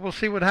 we'll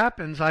see what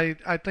happens. I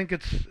think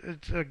it's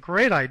a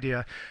great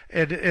idea.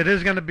 It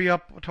is going to be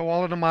up to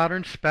all of the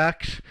modern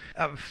specs.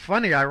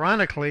 Funny,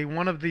 ironically,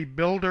 one of the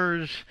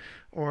builders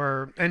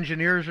or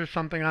engineers or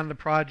something on the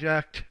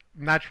project,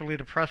 naturally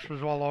the press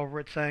was all over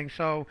it saying,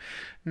 so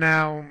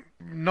now,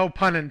 no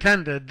pun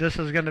intended, this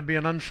is going to be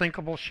an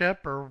unsinkable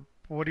ship, or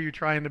what are you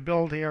trying to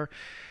build here?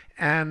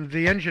 And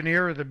the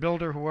engineer or the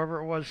builder,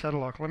 whoever it was, said,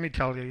 look, let me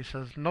tell you, he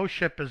says, no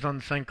ship is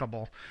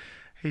unsinkable.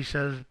 He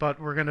says, but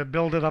we're going to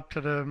build it up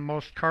to the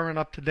most current,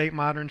 up-to-date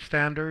modern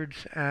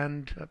standards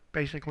and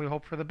basically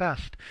hope for the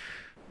best.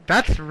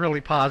 That's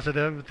really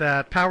positive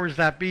that powers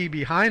that be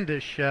behind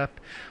this ship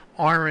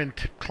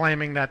aren't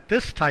claiming that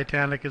this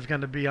Titanic is going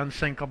to be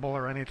unsinkable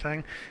or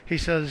anything. He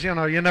says,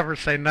 you never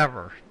say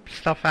never.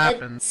 Stuff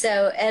happens.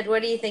 Ed,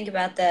 what do you think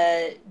about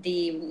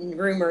the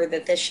rumor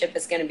that this ship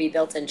is going to be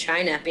built in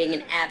China, being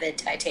an avid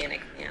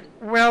Titanic fan?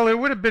 Well, it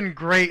would have been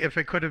great if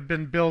it could have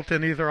been built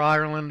in either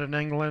Ireland and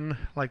England,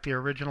 like the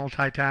original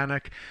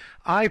Titanic.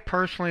 I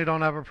personally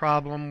don't have a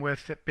problem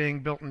with it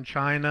being built in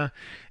China,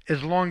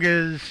 as long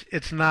as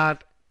it's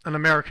not an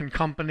American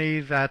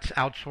company that's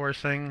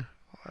outsourcing,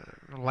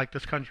 like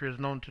this country is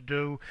known to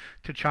do,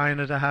 to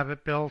China to have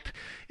it built.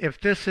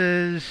 If this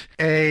is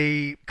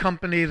a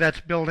company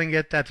that's building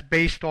it that's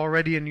based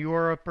already in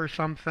Europe or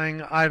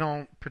something, I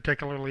don't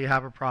particularly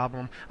have a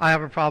problem. I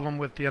have a problem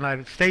with the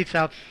United States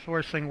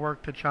outsourcing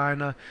work to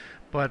China,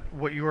 but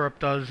what Europe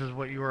does is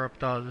what Europe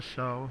does,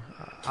 so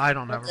I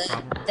don't have a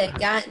problem.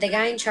 The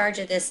guy in charge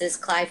of this is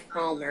Clive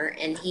Palmer,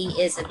 and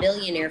he is a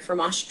billionaire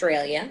from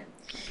Australia.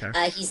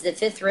 Okay. He's the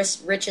fifth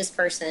richest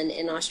person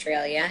in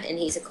Australia, and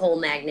he's a coal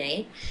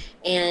magnate.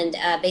 And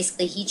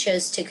basically, he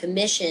chose to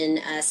commission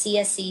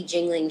CSC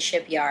Jingling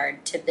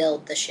Shipyard to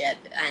build the ship,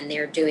 and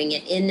they're doing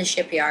it in the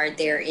shipyard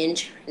there in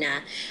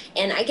China.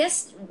 And I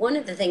guess one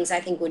of the things I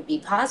think would be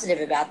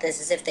positive about this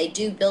is if they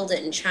do build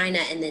it in China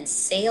and then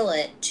sail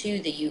it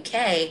to the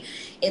UK,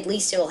 at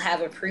least it will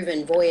have a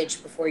proven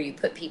voyage before you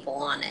put people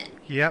on it.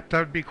 Yep, that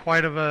would be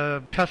quite of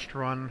a test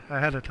run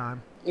ahead of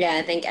time.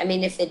 Yeah,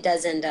 if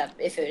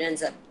it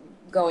ends up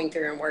going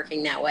through and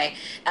working that way.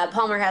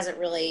 Palmer hasn't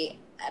really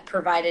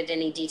provided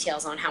any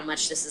details on how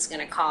much this is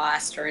going to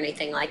cost or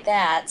anything like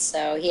that.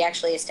 So he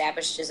actually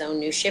established his own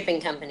new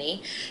shipping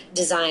company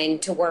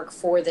designed to work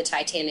for the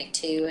Titanic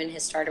 2, and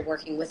has started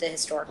working with a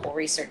historical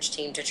research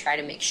team to try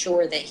to make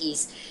sure that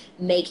he's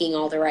making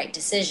all the right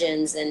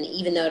decisions. And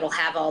even though it'll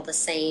have all the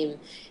same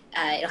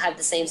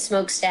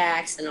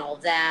smokestacks and all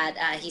of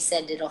that. He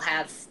said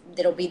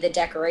it'll be the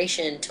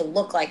decoration to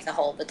look like the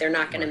hull, but they're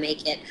not going to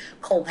make it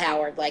coal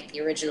powered like the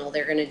original.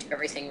 They're going to do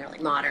everything really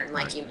modern,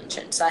 like you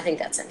mentioned. So I think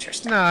that's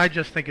interesting. No, I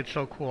just think it's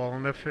so cool,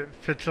 and if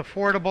it's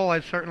affordable,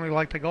 I'd certainly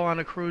like to go on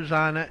a cruise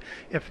on it.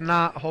 If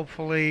not,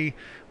 hopefully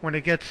when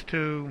it gets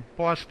to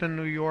Boston,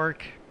 New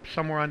York,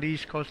 somewhere on the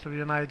east coast of the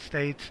United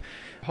States,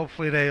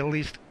 hopefully they at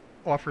least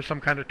offer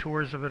some kind of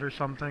tours of it or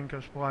something,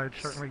 because I'd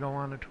certainly go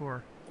on a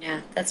tour.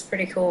 Yeah, that's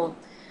pretty cool.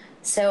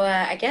 So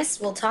I guess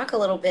we'll talk a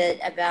little bit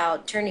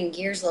about turning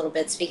gears a little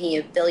bit. Speaking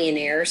of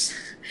billionaires,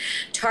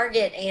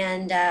 Target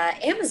and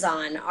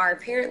Amazon are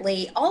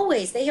apparently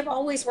they have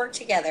always worked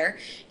together.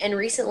 And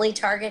recently,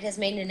 Target has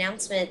made an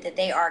announcement that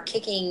they are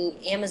kicking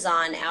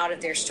Amazon out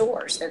of their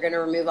stores. They're going to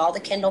remove all the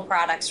Kindle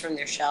products from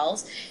their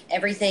shelves,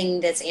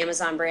 everything that's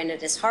Amazon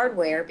branded as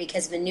hardware,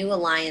 because of a new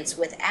alliance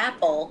with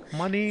Apple.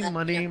 Money,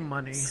 money,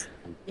 money.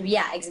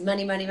 Yeah,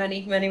 money, money,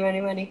 money, money,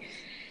 money, money.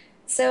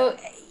 So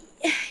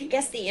I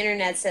guess the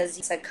internet says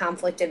it's a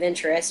conflict of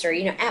interest,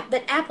 or,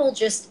 but Apple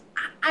just,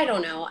 I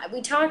don't know.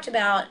 We talked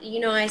about,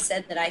 I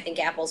said that I think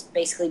Apple's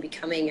basically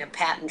becoming a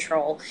patent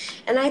troll,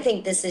 and I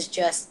think this is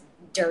just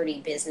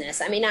dirty business.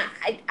 I mean,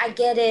 I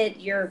get it.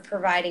 You're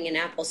providing an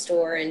Apple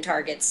store in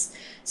Target's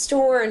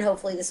store, and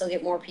hopefully this will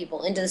get more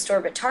people into the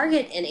store. But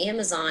Target and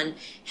Amazon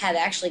have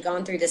actually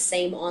gone through the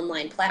same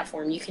online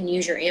platform. You can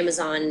use your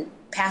Amazon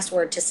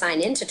password to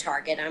sign into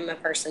Target. I'm a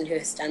person who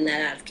has done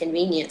that out of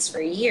convenience for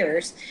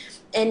years.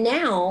 And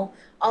now,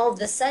 all of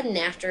a sudden,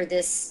 after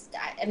this,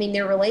 I mean,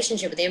 their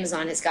relationship with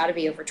Amazon has got to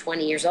be over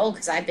 20 years old,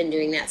 because I've been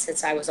doing that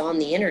since I was on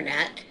the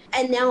internet.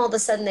 And now all of a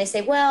sudden they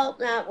say, well,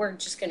 we're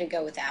just going to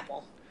go with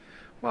Apple.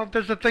 Well,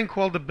 there's a thing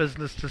called a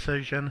business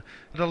decision.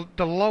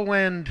 The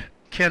low-end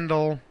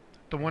Kindle,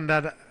 the one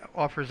that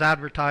offers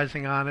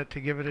advertising on it to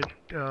give it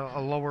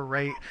a lower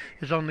rate,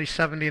 is only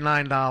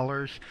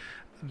 $79.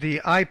 The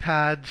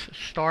iPads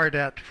start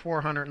at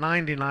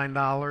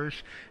 $499,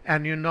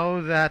 and you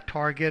know that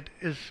Target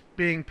is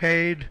being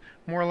paid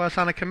more or less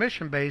on a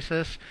commission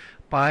basis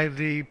by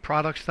the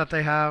products that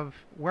they have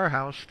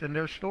warehoused in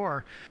their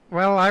store.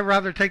 Well, I'd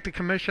rather take the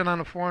commission on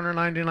a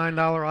 $499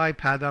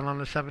 iPad than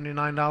on a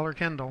 $79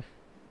 Kindle.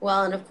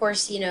 Well, and of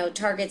course,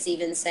 Target's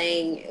even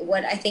saying,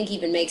 what I think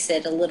even makes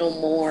it a little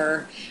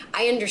more,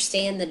 I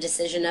understand the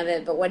decision of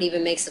it, but what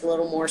even makes it a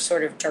little more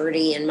sort of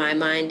dirty in my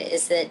mind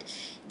is that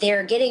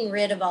they're getting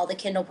rid of all the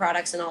Kindle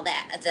products and all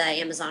the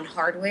Amazon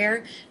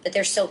hardware, but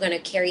they're still going to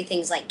carry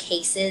things like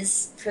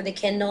cases for the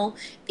Kindle,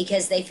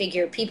 because they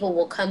figure people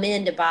will come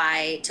in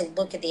to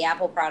look at the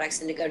Apple products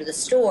and to go to the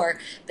store,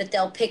 but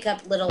they'll pick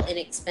up little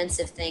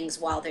inexpensive things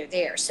while they're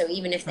there. So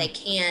even if they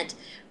can't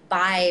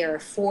buy or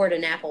afford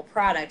an Apple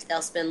product,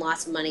 they'll spend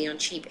lots of money on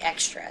cheap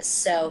extras.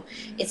 So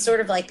it's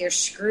sort of like they're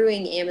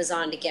screwing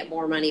Amazon to get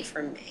more money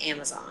from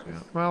Amazon.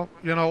 Yeah.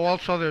 Well,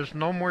 also there's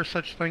no more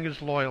such thing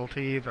as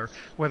loyalty either,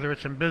 whether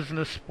it's in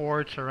business,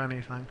 sports, or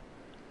anything.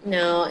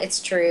 No,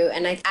 it's true.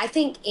 And I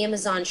think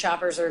Amazon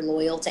shoppers are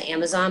loyal to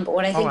Amazon, but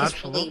what I think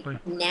is really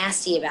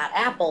nasty about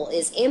Apple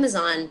is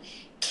Amazon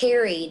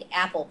carried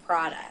Apple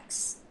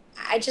products.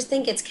 I just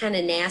think it's kind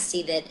of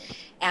nasty that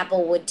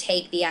Apple would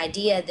take the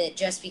idea that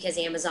just because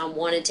Amazon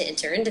wanted to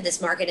enter into this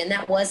market, and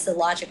that was the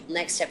logical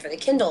next step for the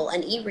Kindle,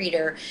 an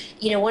e-reader,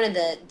 one of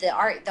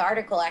the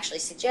article actually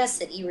suggests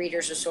that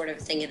e-readers are sort of a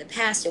thing of the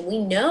past, and we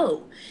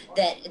know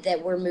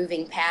that we're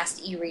moving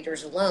past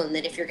e-readers alone,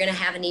 that if you're going to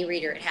have an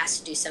e-reader, it has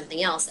to do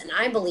something else. And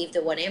I believe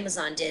that what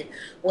Amazon did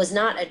was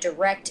not a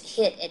direct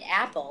hit at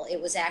Apple. It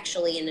was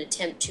actually an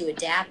attempt to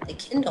adapt the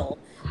Kindle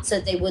so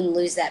that they wouldn't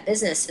lose that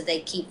business, so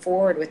they keep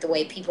forward with the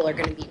way people are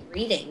going to be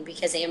reading,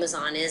 because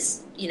Amazon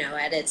is,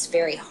 at its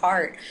very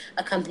heart,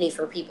 a company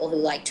for people who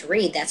like to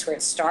read. That's where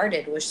it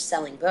started, was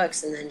selling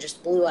books, and then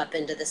just blew up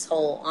into this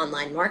whole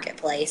online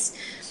marketplace.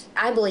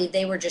 I believe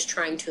they were just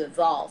trying to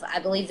evolve. I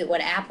believe that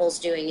what Apple's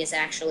doing is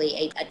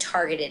actually a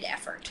targeted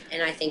effort,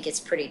 and I think it's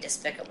pretty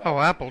despicable. Oh,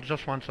 Apple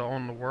just wants to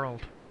own the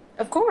world.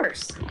 Of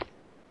course.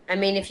 I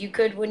mean, if you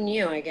could, wouldn't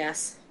you, I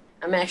guess?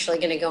 I'm actually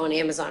going to go on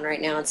Amazon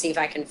right now and see if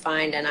I can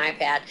find an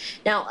iPad.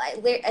 Now,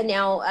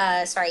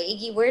 sorry,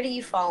 Iggy, where do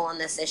you fall on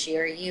this issue?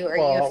 Are you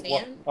a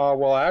fan?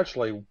 Well,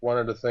 actually, one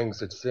of the things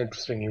that's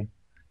interesting,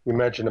 you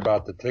mentioned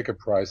about the ticket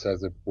price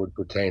as it would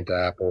pertain to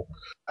Apple.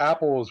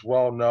 Apple is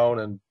well known,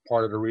 and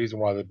part of the reason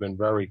why they've been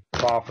very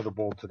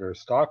profitable to their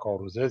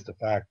stockholders is the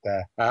fact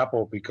that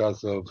Apple,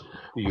 because of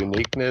the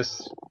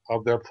uniqueness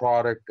of their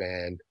product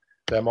and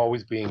them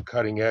always being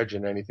cutting edge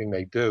in anything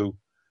they do,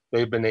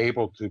 they've been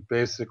able to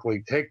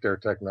basically take their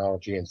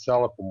technology and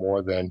sell it for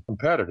more than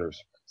competitors.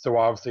 So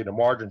obviously the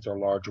margins are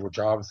larger, which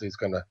obviously is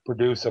going to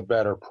produce a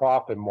better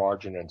profit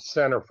margin and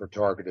center for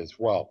Target as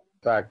well.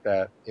 The fact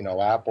that,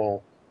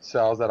 Apple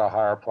sells at a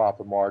higher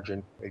profit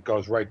margin, it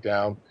goes right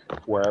down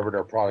wherever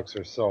their products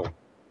are sold.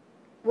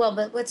 Well,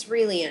 but what's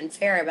really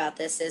unfair about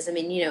this is,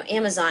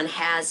 Amazon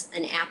has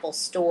an Apple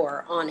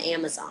store on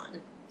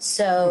Amazon.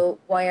 So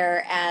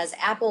whereas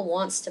Apple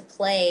wants to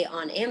play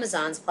on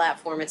Amazon's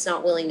platform, it's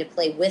not willing to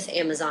play with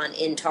Amazon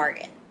in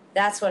Target.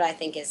 That's why I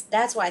think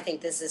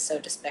this is so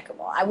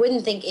despicable. I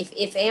wouldn't think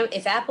if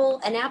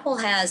Apple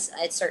has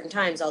at certain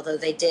times, although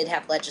they did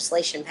have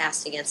legislation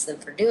passed against them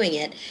for doing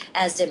it,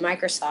 as did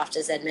Microsoft,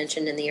 as Ed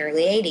mentioned in the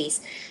early 80s.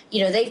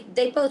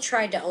 They both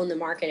tried to own the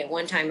market at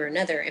one time or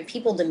another, and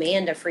people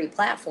demand a free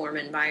platform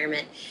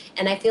environment.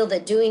 And I feel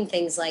that doing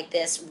things like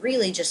this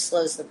really just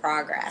slows the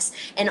progress.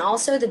 And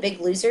also the big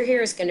loser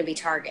here is going to be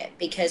Target,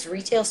 because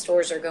retail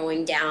stores are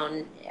going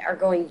down, are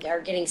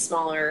getting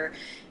smaller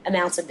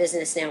amounts of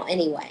business now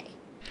anyway.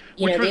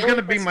 Which know, was the going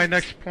only to be my person-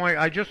 next point.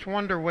 I just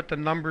wonder what the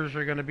numbers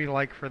are going to be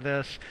like for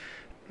this.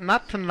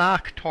 Not to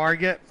knock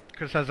Target,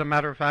 because as a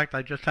matter of fact,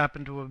 I just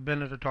happened to have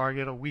been at a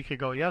Target a week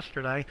ago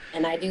yesterday.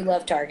 And I do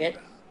love Target.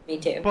 Me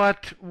too.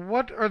 But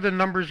what are the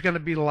numbers going to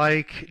be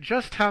like?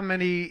 Just how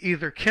many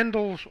either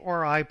Kindles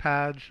or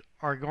iPads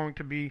are going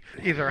to be,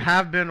 either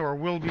have been or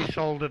will be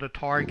sold at a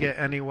Target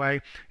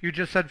anyway? You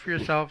just said for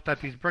yourself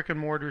that these brick and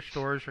mortar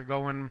stores are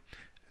going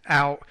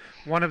out.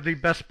 One of the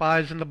Best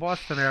Buys in the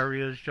Boston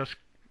area is just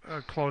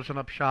closing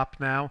up shop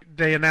now.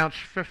 They announced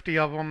 50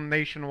 of them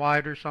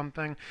nationwide or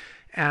something,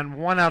 and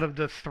one out of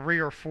the 3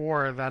 or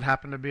 4 that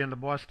happened to be in the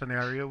Boston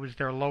area was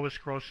their lowest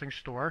grossing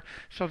store,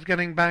 so it's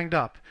getting banged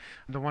up,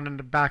 the one in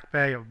the Back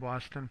Bay of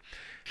Boston.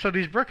 So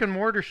these brick and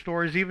mortar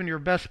stores, even your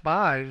Best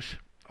Buys,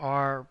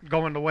 are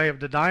going the way of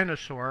the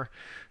dinosaur.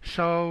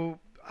 So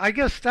I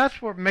guess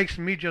that's what makes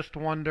me just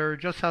wonder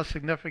just how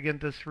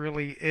significant this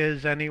really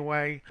is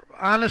anyway.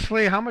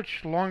 Honestly, how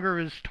much longer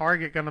is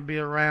Target going to be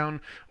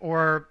around,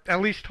 or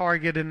at least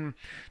Target in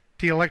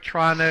the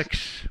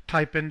electronics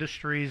type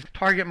industries?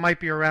 Target might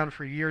be around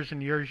for years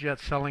and years yet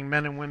selling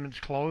men and women's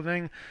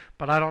clothing,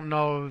 but I don't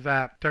know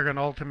that they're going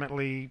to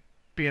ultimately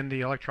be in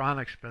the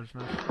electronics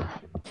business.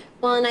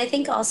 Well, and I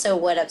think also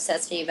what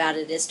upsets me about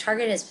it is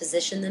Target has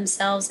positioned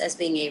themselves as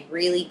being a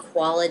really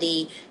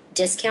quality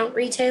discount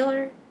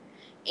retailer.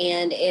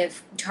 And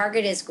if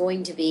Target is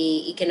going to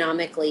be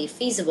economically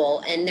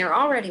feasible, and they're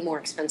already more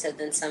expensive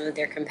than some of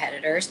their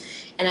competitors,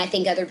 and I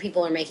think other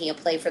people are making a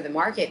play for the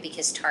market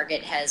because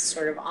Target has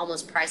sort of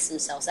almost priced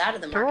themselves out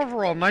of the They're market.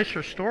 overall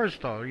nicer stores,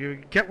 though.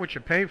 You get what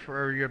you pay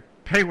for, or you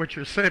pay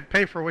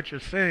for what you're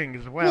seeing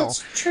as well.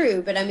 It's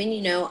true, but I mean,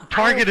 you know,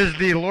 Target is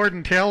the Lord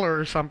and Taylor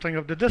or something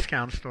of the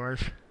discount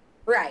stores.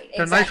 right.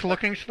 They're Exactly. nice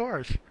looking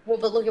stores. Well,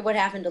 but look at what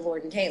happened to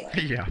Lord and Taylor.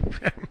 Yeah.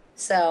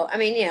 So, I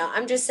mean, you know,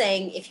 I'm just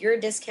saying if you're a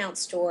discount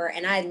store,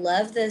 and I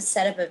love the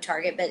setup of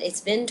Target, but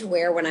it's been to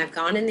where when I've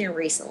gone in there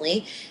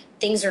recently,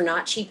 things are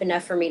not cheap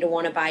enough for me to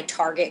want to buy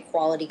Target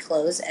quality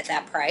clothes at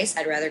that price.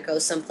 I'd rather go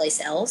someplace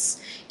else,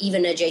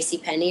 even a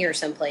JCPenney or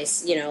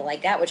someplace, you know,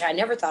 like that, which I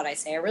never thought I'd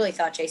say. I really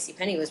thought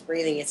JCPenney was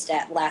breathing its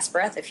last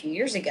breath a few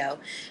years ago.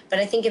 But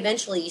I think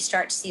eventually you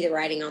start to see the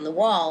writing on the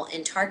wall,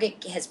 and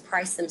Target has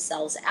priced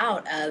themselves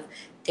out of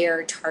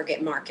their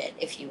target market,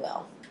 if you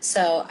will.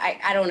 So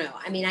I don't know.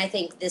 I mean, I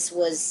think this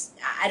was,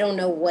 I don't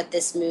know what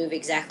this move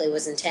exactly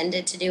was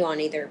intended to do on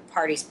either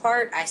party's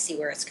part. I see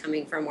where it's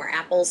coming from, where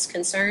Apple's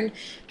concerned.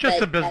 Just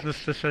but a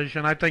business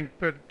decision. I think,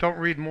 but don't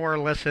read more or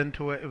less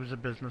into it. It was a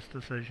business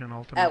decision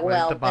ultimately.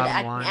 Well, the but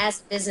bottom line. as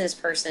a business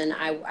person,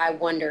 I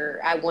wonder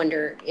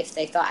if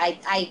they thought,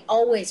 I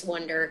always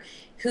wonder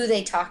who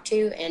they talked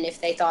to and if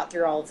they thought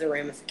through all of the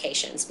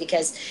ramifications,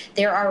 because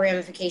there are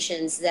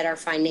ramifications that are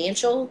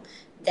financial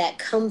that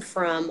come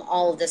from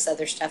all of this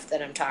other stuff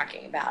that I'm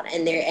talking about.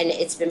 And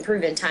it's been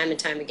proven time and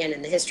time again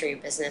in the history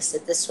of business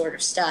that this sort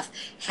of stuff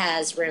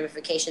has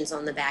ramifications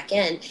on the back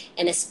end.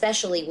 And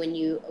especially when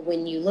you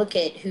look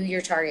at who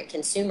your target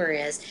consumer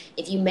is,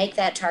 if you make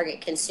that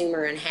target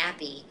consumer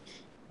unhappy,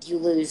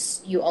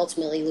 you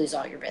ultimately lose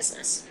all your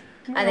business.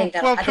 I think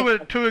that. Well,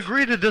 to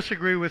agree to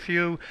disagree with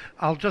you,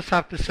 I'll just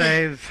have to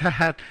say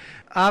that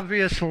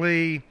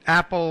obviously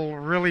Apple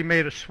really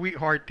made a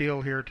sweetheart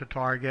deal here to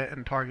Target,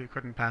 and Target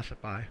couldn't pass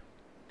it by.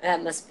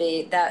 That must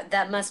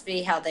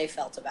be how they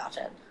felt about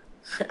it.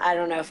 I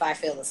don't know if I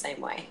feel the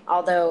same way.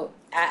 Although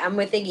I'm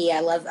with Iggy, I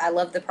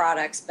love the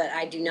products, but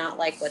I do not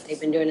like what they've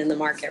been doing in the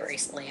market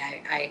recently.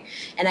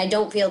 I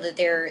don't feel that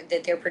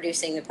they're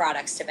producing the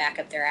products to back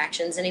up their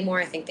actions anymore.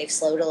 I think they've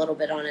slowed a little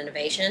bit on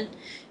innovation,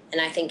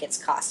 and I think it's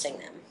costing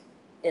them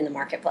in the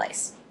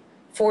marketplace.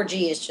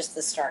 4G is just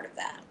the start of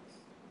that.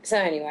 So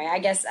anyway, I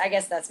guess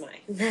that's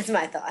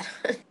my thought.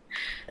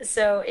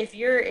 So if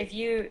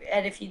you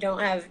don't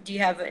have, do you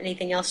have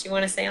anything else you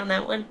want to say on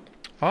that one?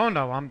 Oh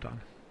no, I'm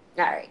done.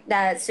 All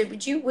right. So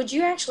would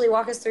you actually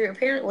walk us through?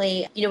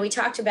 Apparently, you know, we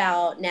talked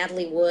about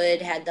Natalie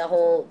Wood, had the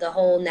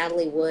whole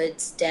Natalie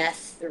Wood's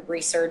death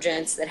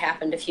resurgence that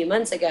happened a few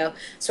months ago,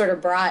 sort of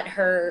brought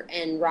her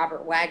and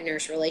Robert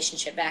Wagner's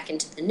relationship back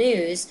into the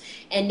news,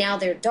 and now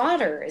their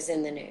daughter is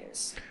in the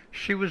news.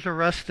 She was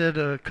arrested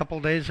a couple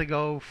days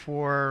ago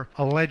for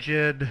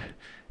alleged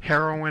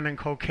heroin and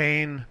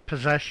cocaine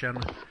possession.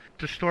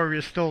 The story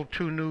is still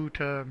too new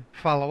to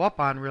follow up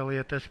on really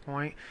at this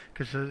point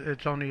because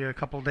it's only a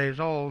couple days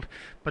old,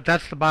 but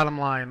that's the bottom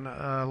line.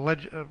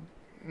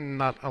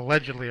 Not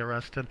allegedly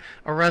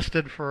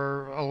arrested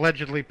for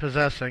allegedly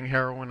possessing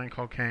heroin and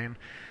cocaine.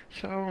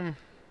 So,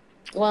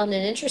 well, and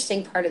an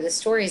interesting part of the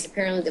story is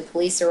apparently the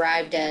police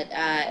arrived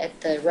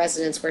at the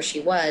residence where she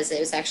was. It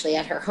was actually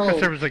at her home.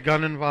 There was a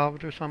gun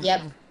involved or something?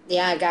 Yep.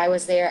 Yeah, a guy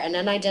was there, an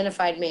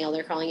unidentified male.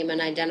 They're calling him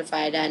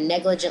unidentified.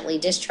 Negligently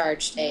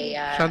discharged a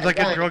Sounds like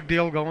gun. a drug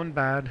deal going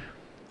bad.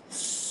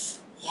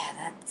 Yeah,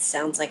 that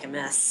sounds like a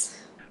mess.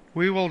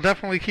 We will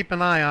definitely keep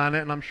an eye on it,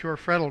 and I'm sure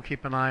Fred will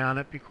keep an eye on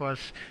it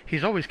because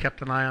he's always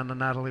kept an eye on the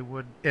Natalie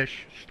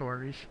Wood-ish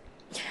stories.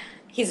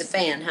 He's a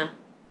fan, huh?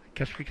 I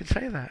guess we could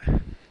say that.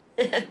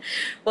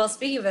 Well,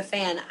 speaking of a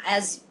fan,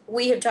 as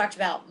we have talked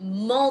about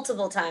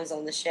multiple times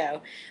on the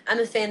show, I'm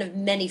a fan of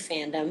many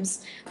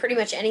fandoms. Pretty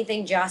much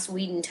anything Joss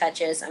Whedon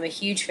touches, I'm a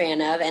huge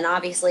fan of, and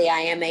obviously I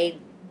am a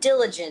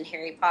diligent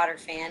Harry Potter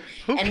fan.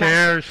 Who and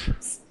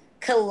cares?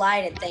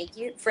 Collided, thank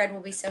you. Fred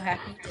will be so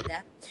happy you did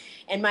that.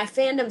 And my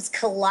fandoms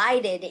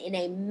collided in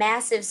a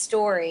massive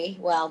story.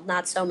 Well,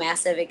 not so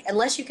massive,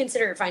 unless you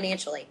consider it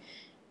financially.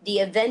 The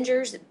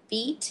Avengers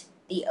beat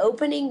the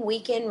opening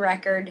weekend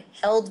record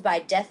held by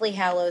Deathly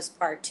Hallows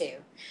Part 2.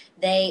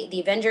 The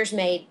Avengers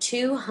made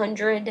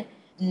 $200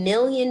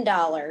 million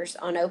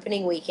on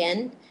opening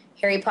weekend.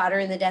 Harry Potter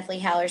and the Deathly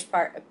Hallows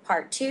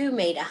Part 2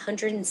 made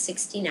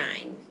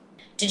 $169.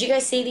 Did you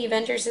guys see the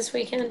Avengers this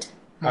weekend?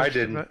 I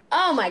didn't.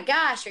 Oh my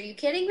gosh, are you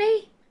kidding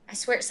me? I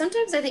swear,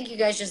 sometimes I think you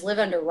guys just live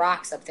under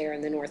rocks up there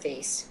in the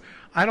Northeast.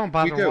 I don't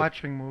bother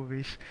watching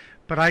movies,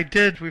 but I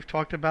did. We've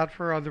talked about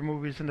for other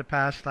movies in the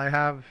past. I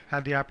have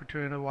had the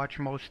opportunity to watch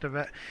most of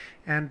it,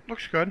 and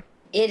looks good.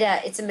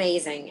 It's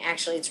amazing.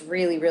 Actually, it's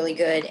really, really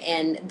good.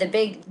 And the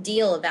big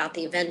deal about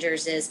the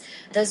Avengers is,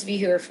 those of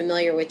you who are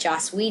familiar with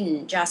Joss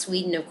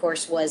Whedon, of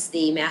course, was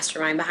the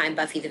mastermind behind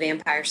Buffy the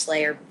Vampire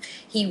Slayer.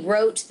 He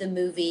wrote the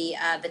movie,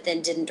 but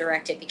then didn't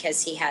direct it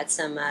because he had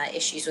some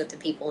issues with the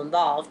people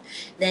involved.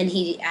 Then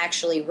he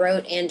actually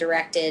wrote and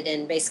directed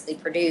and basically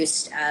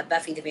produced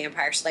Buffy the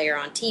Vampire Slayer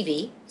on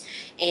TV.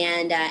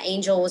 And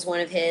Angel was one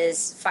of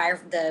his,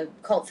 the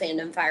cult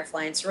fandom,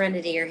 Firefly and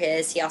Serenity are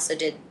his. He also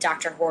did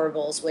Dr.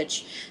 Horribles,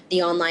 which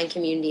the online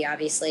community,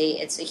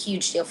 obviously, it's a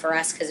huge deal for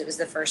us because it was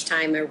the first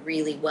time a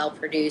really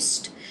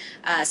well-produced,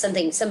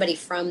 somebody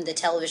from the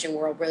television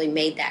world really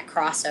made that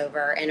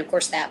crossover. And, of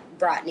course, that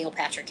brought Neil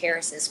Patrick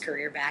Harris's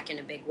career back in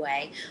a big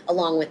way,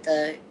 along with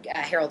the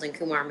Harold and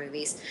Kumar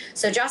movies.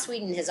 So Joss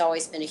Whedon has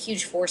always been a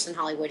huge force in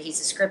Hollywood. He's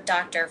a script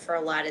doctor for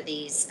a lot of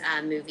these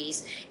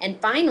movies.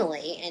 And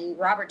finally, and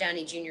Robert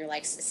Downey Jr.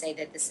 likes to say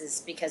that this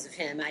is because of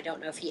him. I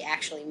don't know if he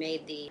actually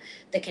made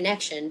the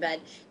connection, but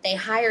they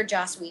hired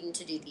Joss Whedon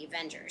to do the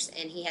Avengers,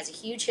 and he has a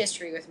huge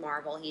history with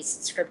Marvel. He's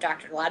script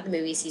doctored a lot of the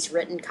movies. He's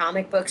written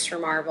comic books for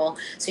Marvel,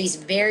 so he's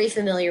very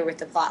familiar with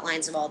the plot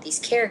lines of all these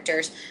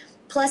characters.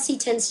 Plus, he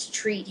tends to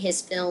treat his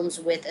films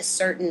with a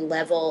certain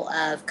level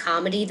of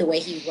comedy, the way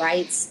he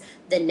writes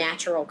the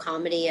natural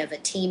comedy of a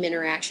team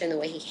interaction, the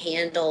way he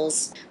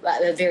handles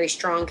a very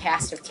strong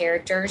cast of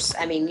characters.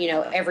 I mean,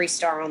 every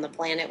star on the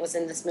planet was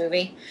in this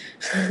movie.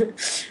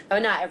 Oh,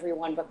 not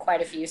everyone, but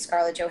quite a few.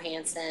 Scarlett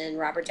Johansson,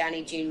 Robert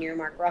Downey Jr.,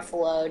 Mark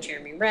Ruffalo,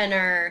 Jeremy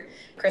Renner,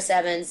 Chris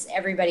Evans,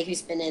 everybody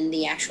who's been in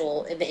the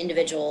actual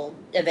individual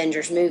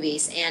Avengers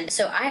movies. And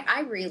so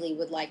I really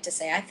would like to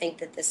say I think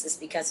that this is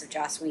because of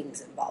Joss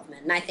Whedon's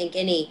involvement. And I think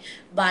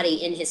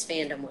anybody in his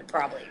fandom would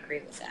probably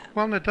agree with that.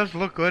 Well, and it does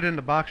look good in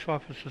the box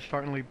office. It's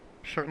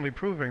certainly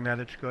proving that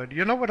it's good.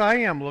 You know what I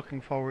am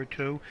looking forward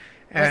to?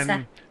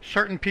 And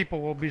certain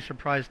people will be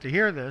surprised to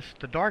hear this.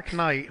 The Dark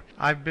Knight.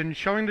 I've been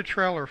showing the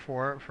trailer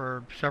for it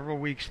for several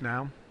weeks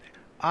now.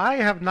 I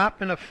have not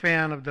been a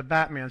fan of the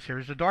Batman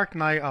series. The Dark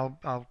Knight,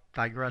 I'll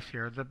digress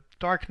here. The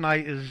Dark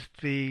Knight is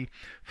the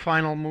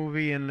final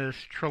movie in this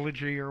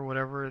trilogy or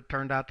whatever it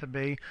turned out to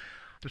be,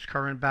 this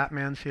current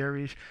Batman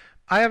series.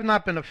 I have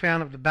not been a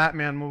fan of the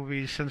Batman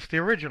movies since the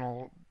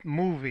original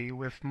movie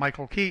with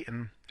Michael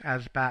Keaton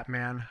as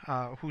Batman,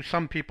 who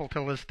some people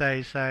till this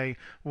day say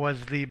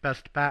was the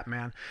best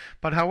Batman.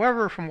 But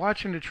however, from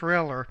watching the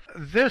trailer,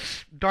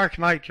 this Dark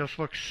Knight just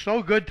looks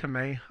so good to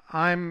me.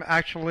 I'm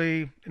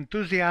actually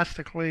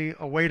enthusiastically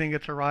awaiting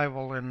its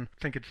arrival in,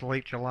 I think it's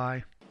late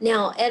July.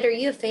 Now, Ed, are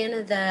you a fan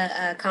of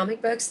the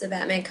comic books, the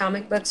Batman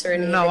comic books, or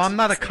any? No, I'm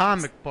not a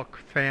comic book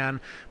fan,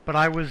 but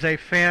I was a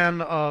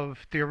fan of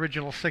the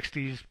original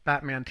 60s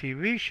Batman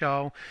TV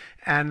show,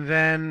 and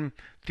then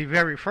the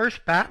very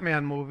first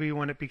Batman movie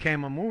when it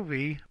became a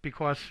movie,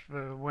 because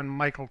when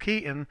Michael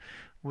Keaton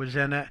was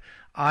in it,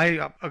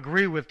 I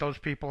agree with those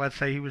people that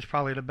say he was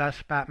probably the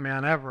best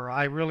Batman ever.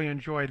 I really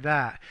enjoyed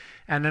that.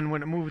 And then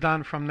when it moved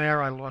on from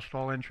there, I lost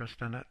all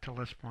interest in it till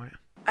this point.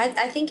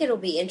 I think it'll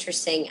be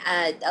interesting.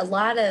 A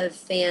lot of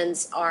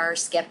fans are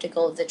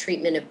skeptical of the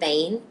treatment of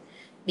Bane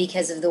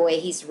because of the way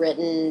he's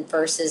written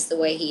versus the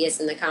way he is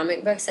in the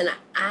comic books. And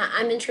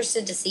I'm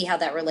interested to see how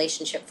that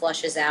relationship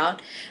flushes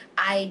out.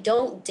 I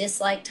don't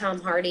dislike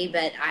Tom Hardy,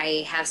 but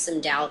I have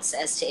some doubts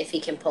as to if he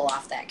can pull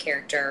off that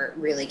character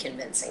really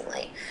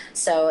convincingly.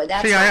 So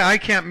that's I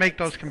can't make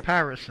those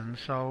comparisons,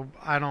 so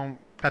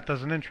that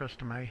doesn't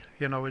interest me,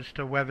 as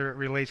to whether it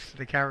relates to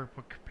the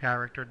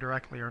character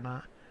directly or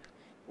not.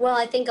 Well,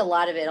 I think a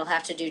lot of it will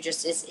have to do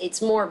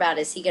it's more about,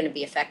 is he going to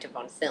be effective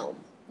on film?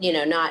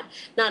 Not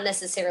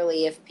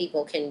necessarily if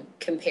people can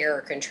compare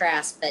or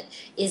contrast, but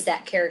is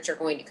that character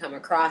going to come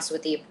across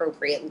with the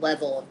appropriate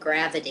level of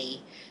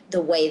gravity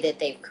the way that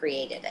they've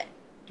created it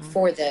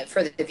for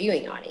the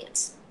viewing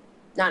audience?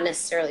 Not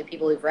necessarily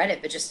people who've read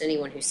it, but just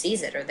anyone who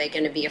sees it. Are they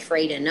going to be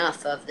afraid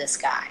enough of this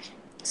guy?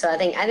 So I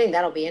think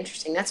that'll be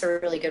interesting. That's a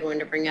really good one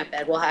to bring up,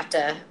 Ed. We'll have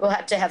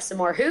to have some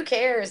more who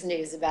cares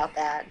news about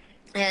that.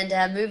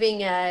 And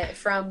moving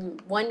from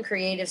one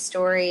creative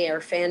story or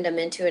fandom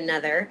into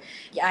another,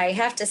 I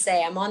have to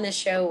say I'm on the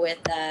show with,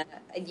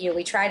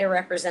 we try to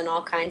represent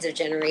all kinds of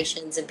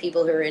generations and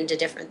people who are into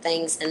different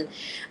things. And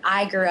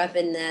I grew up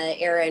in the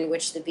era in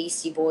which the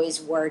Beastie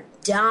Boys were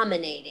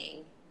dominating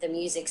the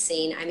music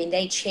scene. I mean,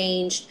 they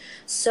changed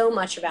so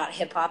much about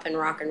hip hop and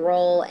rock and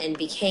roll and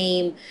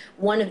became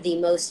one of the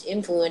most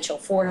influential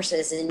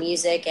forces in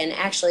music. And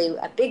actually,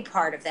 a big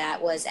part of that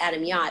was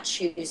Adam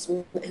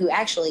Yauch, who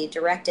actually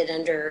directed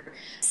under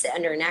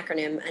an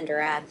acronym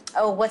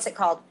what's it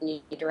called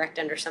when you direct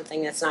under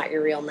something that's not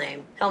your real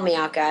name? Help me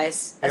out,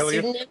 guys. A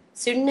pseudonym?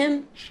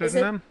 Pseudonym?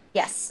 Pseudonym?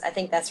 Yes, I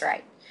think that's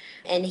right.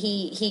 And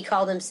he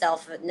called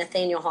himself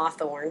Nathaniel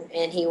Hawthorne,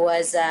 and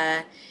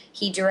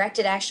he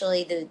directed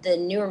actually the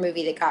newer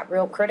movie that got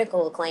real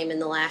critical acclaim in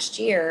the last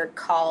year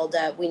called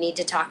We Need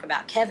to Talk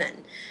About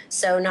Kevin.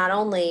 So not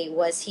only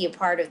was he a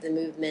part of the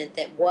movement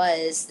that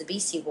was the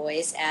Beastie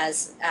Boys,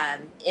 as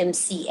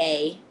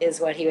MCA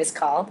is what he was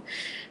called,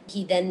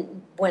 he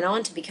then went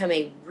on to become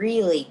a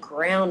really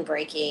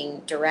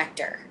groundbreaking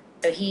director.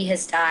 So he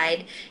has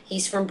died.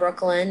 He's from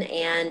Brooklyn,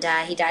 and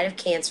he died of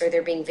cancer.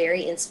 They're being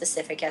very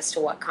inspecific as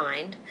to what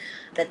kind.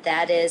 But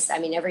that is, I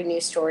mean, every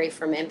news story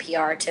from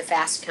NPR to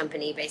Fast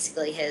Company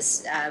basically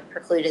has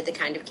precluded the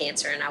kind of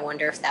cancer, and I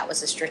wonder if that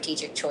was a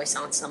strategic choice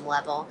on some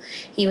level.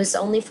 He was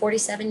only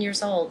 47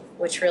 years old,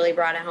 which really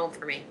brought it home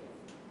for me.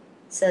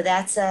 So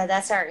that's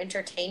our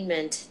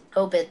entertainment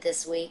obit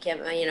this week.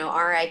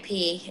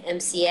 R.I.P.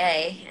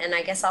 MCA. And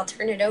I guess I'll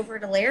turn it over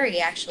to Larry,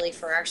 actually,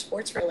 for our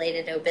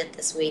sports-related obit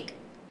this week.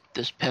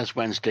 This past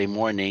Wednesday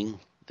morning,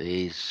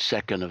 the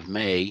 2nd of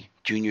May,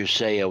 Junior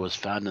Seau was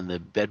found in the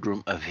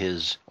bedroom of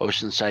his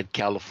Oceanside,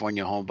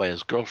 California home by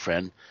his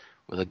girlfriend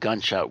with a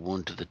gunshot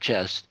wound to the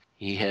chest.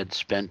 He had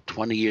spent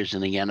 20 years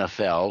in the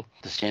NFL,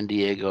 the San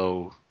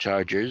Diego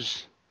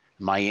Chargers,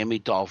 Miami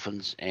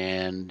Dolphins,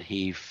 and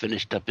he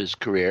finished up his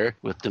career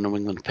with the New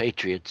England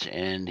Patriots,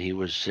 and he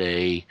was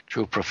a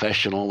true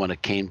professional when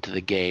it came to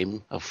the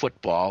game of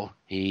football.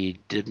 He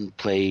didn't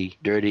play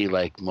dirty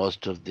like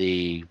most of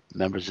the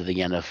members of the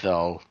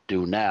NFL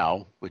do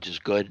now, which is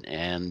good.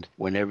 And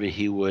whenever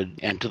he would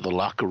enter the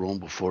locker room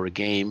before a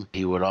game,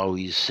 he would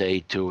always say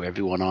to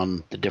everyone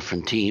on the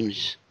different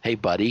teams, "Hey,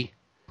 buddy."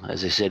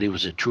 As I said, he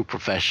was a true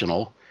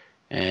professional,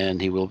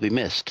 and he will be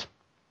missed.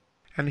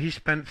 And he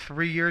spent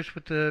 3 years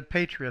with the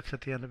Patriots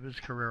at the end of his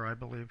career, I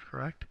believe,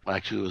 correct?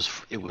 Actually,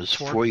 it was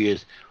 4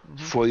 years.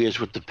 4 years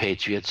with the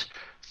Patriots,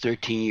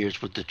 13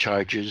 years with the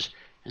Chargers,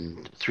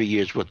 and 3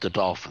 years with the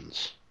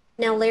Dolphins.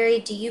 Now, Larry,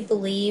 do you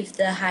believe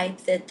the hype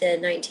that the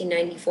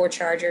 1994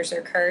 Chargers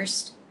are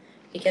cursed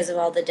because of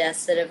all the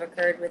deaths that have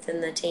occurred within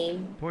the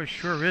team? Boy,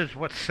 sure is.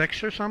 What,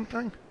 6 or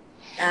something?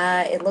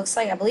 It looks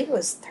like, I believe it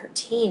was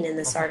 13 in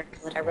this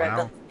article that I read.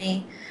 Wow.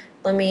 But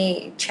let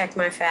me check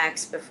my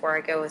facts before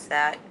I go with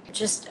that.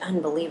 Just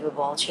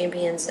unbelievable.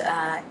 Champions,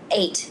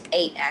 8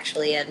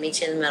 actually, I'd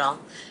meet you in the middle.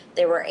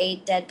 There were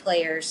 8 dead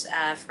players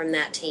from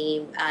that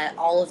team.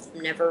 All of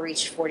them never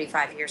reached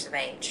 45 years of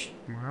age.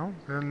 Well,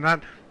 then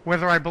that,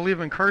 whether I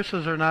believe in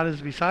curses or not is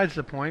besides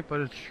the point,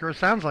 but it sure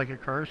sounds like a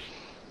curse.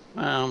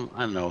 Well,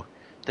 I don't know.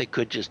 They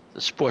could just,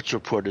 the sports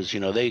reporters,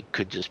 they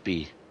could just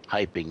be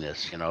hyping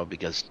this,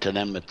 because to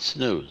them it's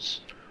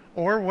news.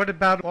 Or what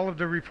about all of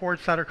the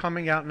reports that are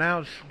coming out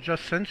now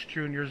just since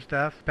Junior's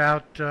death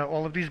about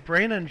all of these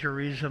brain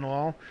injuries and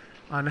all,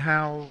 on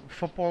how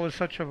football is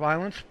such a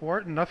violent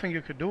sport and nothing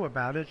you could do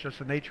about it, it's just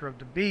the nature of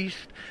the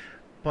beast.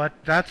 But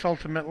that's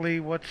ultimately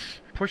what's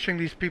pushing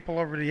these people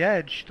over the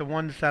edge, the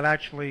ones that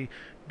actually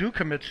do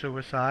commit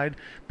suicide,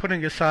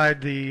 putting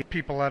aside the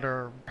people that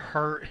are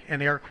hurt,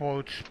 in air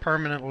quotes,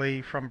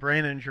 permanently from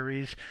brain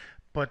injuries,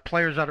 but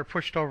players that are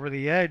pushed over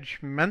the edge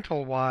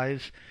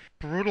mental-wise.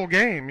 Brutal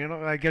game.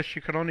 I guess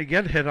you could only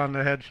get hit on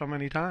the head so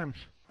many times.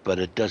 But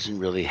it doesn't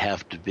really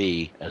have to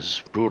be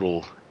as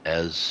brutal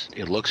as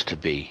it looks to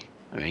be.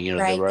 I mean,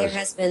 right. There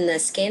has been the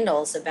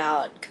scandals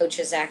about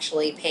coaches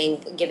actually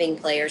giving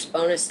players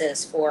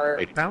bonuses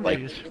for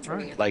bounties,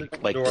 like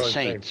the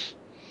Saints.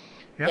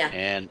 Yep. Yeah.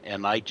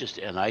 And I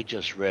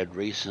just read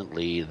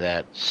recently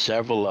that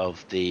several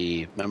of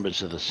the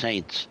members of the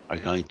Saints are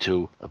going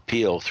to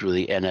appeal through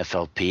the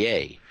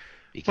NFLPA.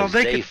 Because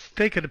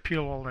they could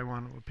appeal all they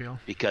want to appeal.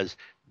 Because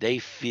they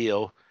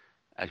feel,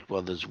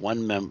 well, there's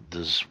one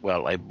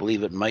I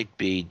believe it might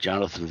be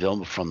Jonathan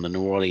Vilma from the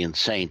New Orleans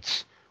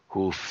Saints,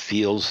 who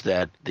feels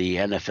that the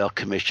NFL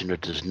commissioner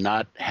does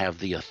not have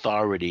the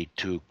authority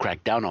to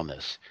crack down on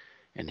this.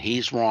 And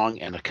he's wrong,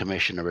 and the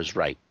commissioner is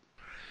right.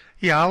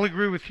 Yeah, I'll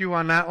agree with you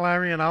on that,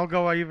 Larry, and I'll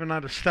go even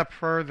a step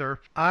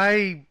further.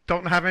 I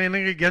don't have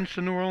anything against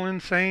the New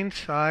Orleans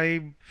Saints.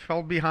 I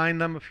fell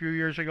behind them a few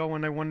years ago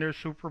when they won their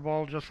Super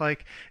Bowl, just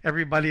like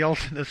everybody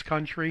else in this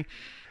country.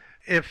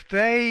 If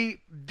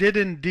they did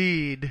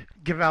indeed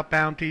give out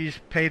bounties,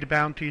 paid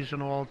bounties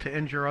and all to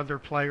injure other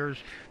players,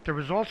 there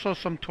was also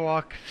some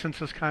talk, since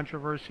this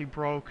controversy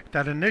broke,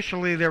 that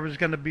initially there was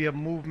going to be a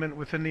movement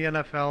within the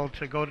NFL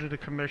to go to the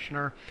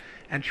commissioner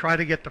and try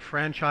to get the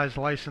franchise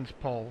license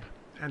pulled.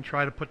 and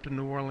try to put the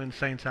New Orleans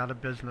Saints out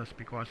of business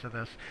because of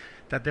this.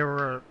 That there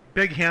were a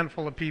big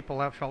handful of people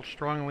that felt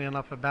strongly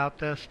enough about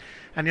this.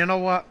 And you know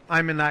what?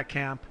 I'm in that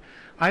camp.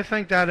 I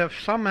think that if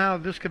somehow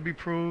this could be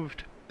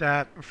proved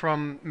that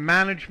from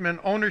management,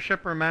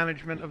 ownership or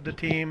management of the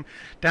team,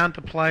 down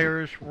to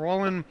players, we're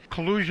all in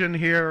collusion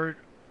here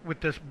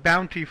with this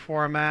bounty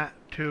format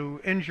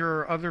to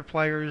injure other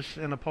players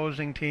in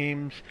opposing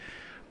teams.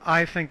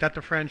 I think that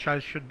the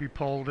franchise should be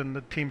pulled and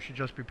the team should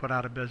just be put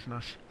out of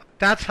business.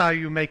 That's how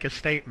you make a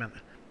statement.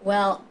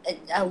 Well,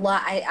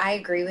 I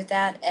agree with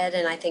that, Ed,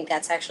 and I think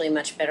that's actually a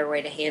much better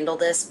way to handle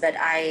this. But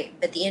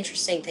the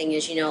interesting thing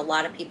is, a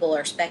lot of people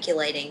are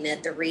speculating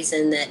that the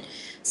reason that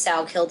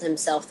Sal killed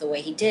himself the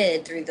way he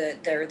did through the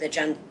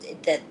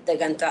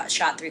gun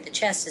shot through the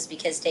chest is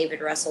because David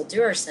Russell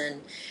Duerson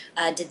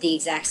did the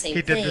exact same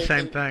thing. He did the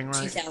same thing,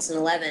 right?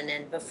 2011,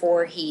 and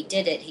before he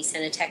did it, he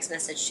sent a text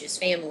message to his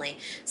family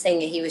saying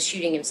that he was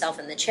shooting himself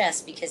in the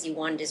chest because he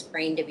wanted his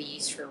brain to be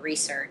used for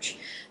research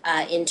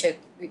into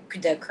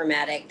the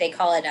chromatic. They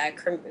call it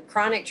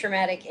chronic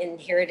traumatic, and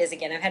here it is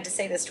again. I've had to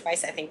say this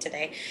twice, I think,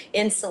 today.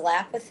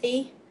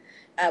 Encephalopathy,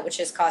 which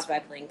is caused by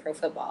playing pro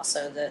football,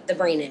 so the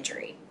brain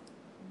injury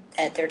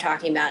that they're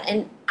talking about.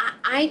 And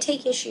I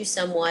take issue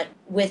somewhat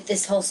with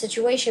this whole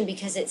situation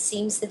because it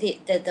seems that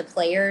the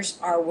players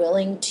are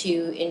willing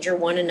to injure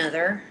one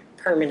another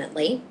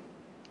permanently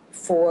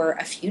for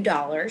a few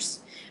dollars,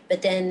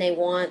 but then they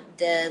want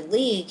the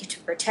league to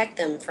protect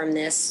them from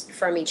this,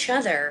 from each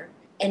other.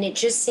 And it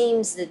just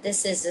seems that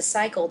this is a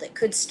cycle that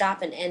could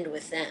stop and end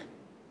with them.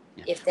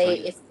 Yeah.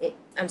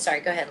 I'm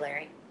sorry, go ahead,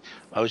 Larry.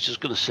 I was just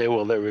going to say,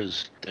 well,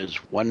 there's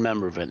one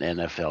member of an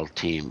NFL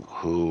team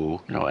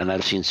who, and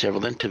I've seen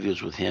several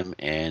interviews with him,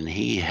 and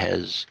he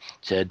has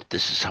said,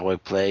 this is how I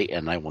play,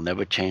 and I will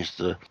never change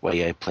the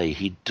way I play.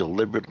 He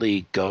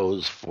deliberately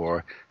goes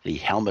for the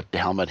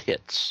helmet-to-helmet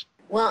hits.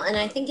 Well, and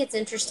I think it's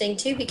interesting,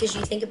 too, because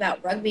you think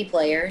about rugby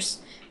players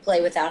play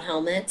without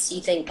helmets.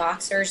 You think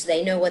boxers,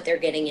 they know what they're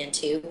getting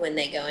into when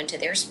they go into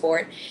their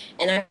sport.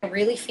 And I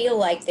really feel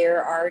like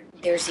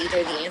there's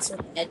either the answer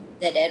that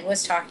Ed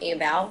was talking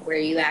about, where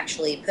you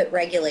actually put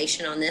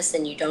regulation on this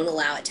and you don't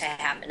allow it to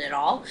happen at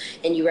all,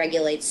 and you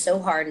regulate so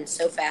hard and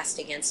so fast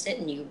against it,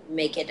 and you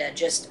make it a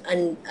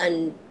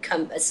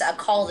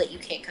call that you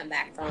can't come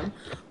back from,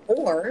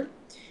 or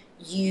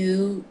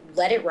you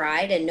let it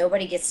ride and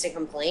nobody gets to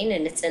complain,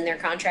 and it's in their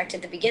contract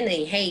at the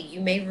beginning, hey, you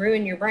may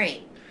ruin your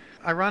brain.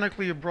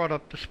 Ironically, you brought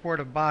up the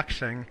sport of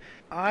boxing.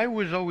 I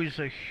was always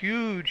a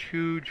huge,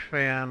 huge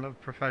fan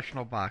of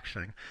professional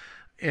boxing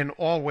in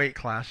all weight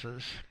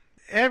classes.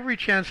 Every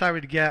chance I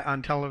would get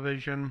on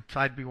television,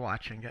 I'd be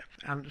watching it.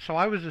 And so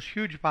I was this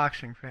huge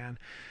boxing fan.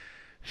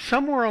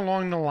 Somewhere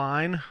along the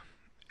line,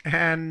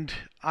 and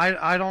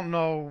I don't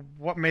know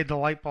what made the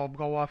light bulb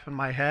go off in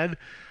my head,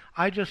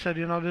 I just said,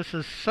 this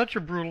is such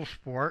a brutal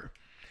sport.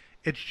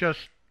 It's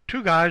just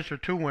two guys or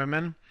two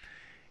women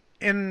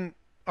in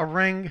a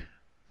ring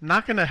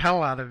knocking the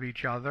hell out of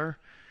each other,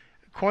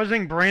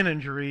 causing brain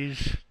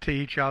injuries to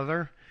each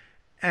other,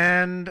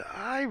 and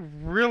I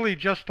really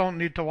just don't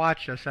need to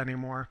watch this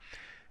anymore.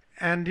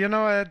 And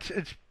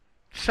it's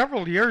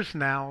several years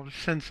now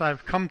since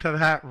I've come to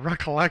that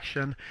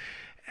recollection,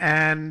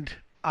 and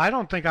I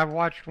don't think I've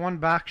watched one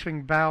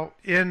boxing bout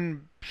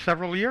in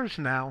several years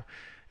now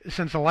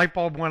since the light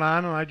bulb went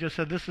on, and I just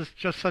said, this is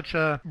just such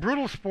a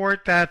brutal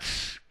sport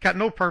that's got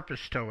no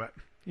purpose to it.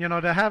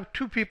 To have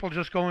two people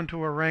just go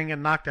into a ring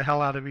and knock the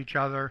hell out of each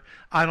other,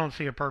 I don't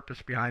see a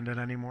purpose behind it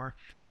anymore.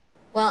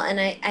 Well,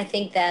 and I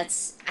think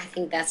that's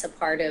a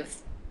part of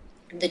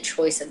the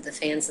choice of the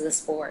fans of the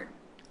sport,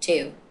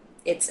 too.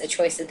 It's a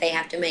choice that they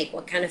have to make.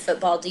 What kind of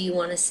football do you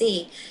want to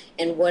see,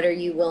 and what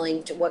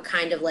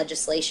kind of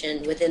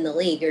legislation within the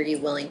league are you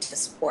willing to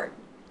support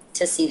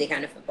to see the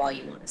kind of football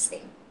you want to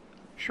see?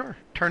 Sure.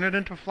 Turn it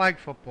into flag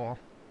football.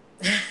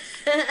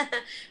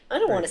 I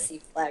don't want to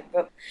see flag,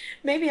 but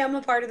maybe I'm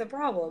a part of the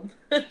problem.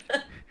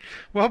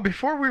 Well,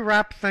 before we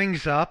wrap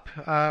things up,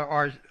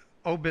 our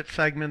obit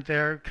segment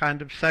there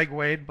kind of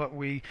segued, but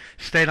we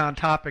stayed on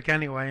topic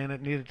anyway, and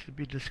it needed to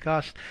be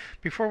discussed.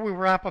 Before we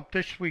wrap up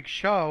this week's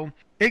show,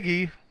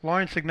 Iggy,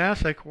 Lawrence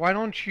Ignasic, why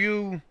don't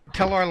you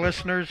tell our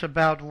listeners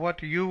about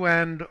what you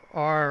and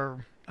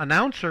our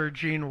announcer,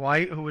 Gene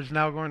White, who is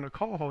now going to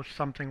co-host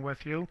something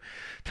with you,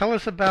 tell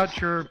us about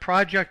your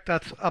project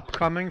that's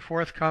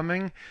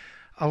forthcoming,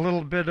 a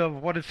little bit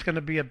of what it's going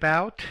to be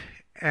about.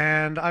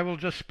 And I will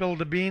just spill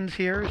the beans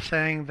here,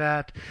 saying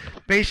that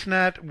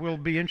BaseNet will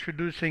be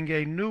introducing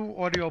a new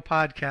audio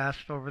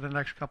podcast over the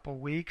next couple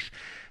of weeks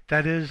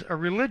that is a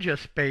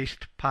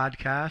religious-based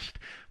podcast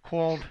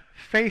called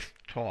Faith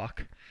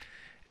Talk.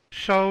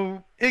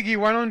 So, Iggy,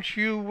 why don't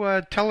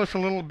you tell us a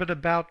little bit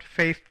about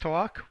Faith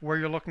Talk, where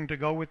you're looking to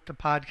go with the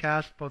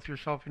podcast, both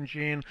yourself and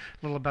Gene, a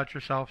little about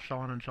yourself, so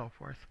on and so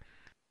forth.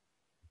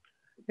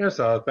 Yes,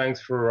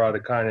 thanks for the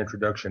kind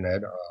introduction,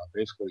 Ed.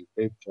 Basically,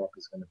 Faith Talk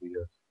is going to be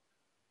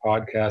a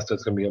podcast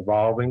that's going to be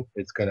evolving.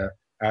 It's going to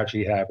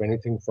actually have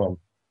anything from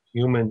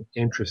human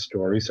interest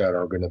stories that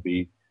are going to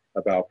be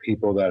about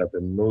people that have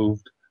been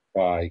moved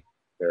by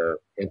their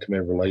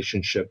intimate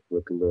relationship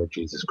with the Lord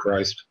Jesus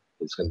Christ.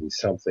 It's going to be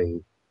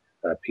something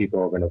that people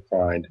are going to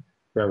find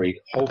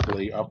very,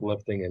 hopefully,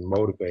 uplifting and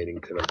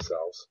motivating to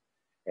themselves.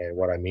 And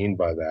what I mean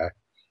by that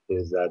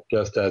is that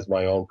just as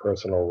my own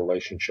personal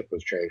relationship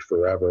was changed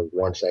forever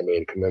once I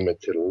made a commitment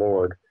to the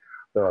Lord,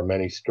 there are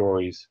many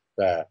stories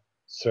that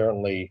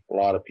certainly a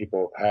lot of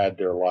people have had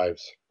their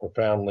lives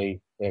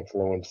profoundly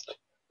influenced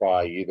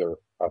by either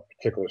a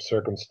particular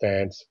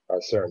circumstance,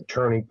 a certain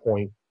turning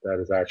point that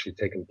has actually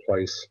taken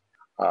place,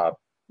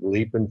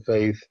 leap in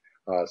faith,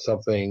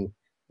 something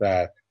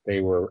that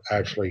they were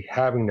actually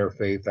having their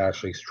faith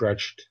actually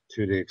stretched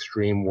to the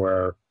extreme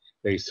where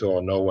they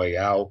saw no way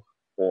out,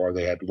 or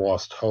they had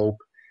lost hope,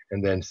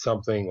 and then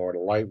something or the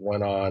light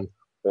went on,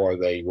 or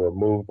they were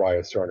moved by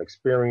a certain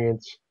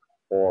experience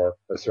or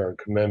a certain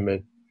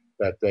commitment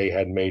that they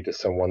had made to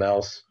someone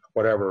else.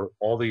 Whatever,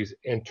 all these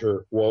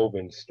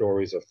interwoven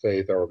stories of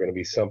faith are going to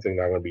be something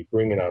that I'm going to be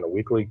bringing on a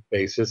weekly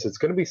basis. It's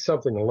going to be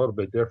something a little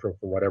bit different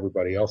from what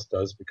everybody else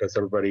does, because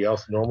everybody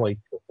else normally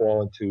will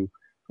fall into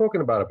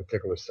talking about a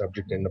particular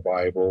subject in the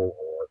Bible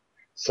or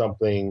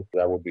something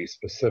that would be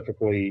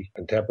specifically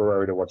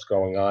contemporary to what's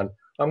going on.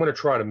 I'm going to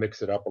try to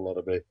mix it up a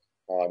little bit.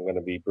 I'm going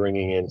to be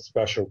bringing in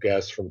special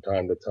guests from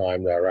time to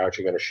time that are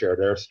actually going to share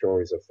their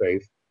stories of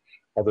faith.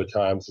 Other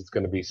times it's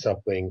going to be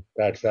something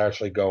that's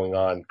actually going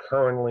on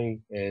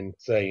currently in,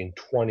 say, in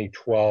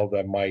 2012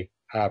 that might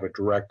have a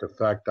direct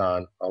effect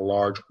on a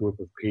large group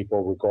of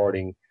people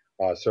regarding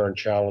certain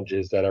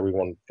challenges that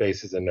everyone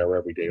faces in their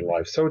everyday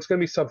life. So it's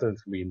going to be something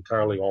that's going to be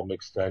entirely all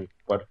mixed in,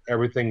 but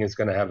everything is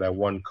going to have that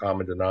one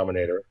common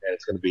denominator, and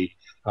it's going to be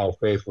how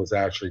faith was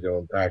actually to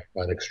impact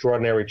an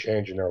extraordinary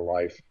change in their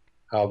life,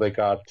 how they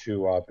got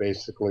to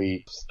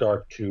basically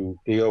start to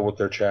deal with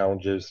their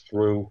challenges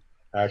through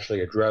actually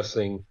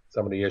addressing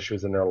some of the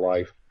issues in their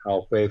life,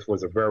 how faith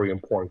was a very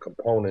important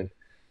component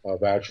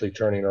of actually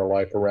turning their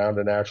life around,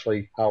 and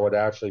actually how it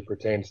actually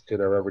pertains to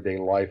their everyday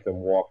life and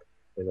walk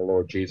in the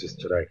Lord Jesus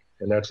today.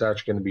 And that's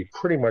actually going to be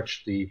pretty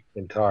much the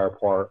entire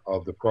part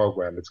of the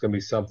program. It's going to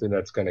be something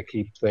that's going to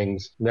keep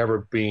things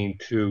never being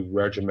too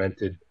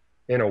regimented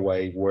in a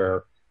way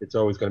where it's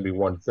always going to be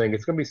one thing.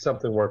 It's going to be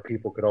something where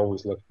people could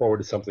always look forward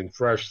to something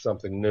fresh,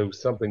 something new,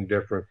 something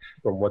different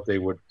from what they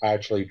would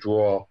actually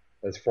draw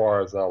as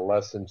far as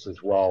lessons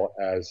as well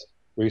as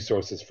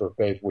resources for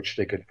faith, which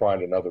they could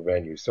find in other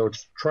venues. So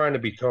it's trying to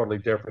be totally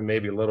different,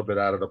 maybe a little bit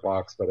out of the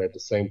box, but at the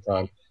same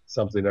time,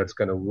 something that's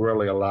going to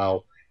really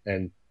allow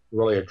and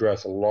really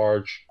address a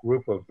large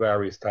group of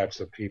various types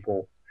of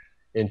people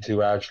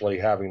into actually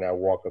having that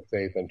walk of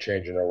faith and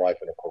changing their life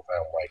in a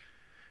profound way.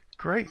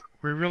 Great.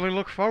 We really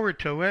look forward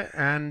to it.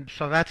 And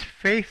so that's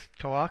Faith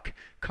Talk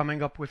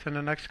coming up within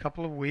the next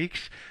couple of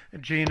weeks.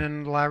 Gene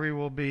and Larry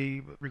will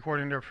be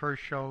recording their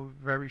first show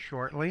very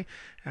shortly,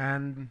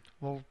 and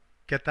we'll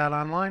get that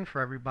online for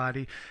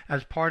everybody.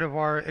 As part of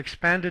our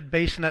expanded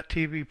BaseNet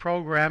TV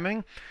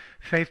programming,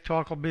 Faith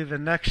Talk will be the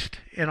next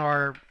in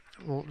our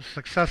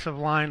successive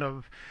line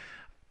of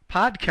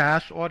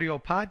podcasts, audio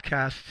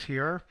podcasts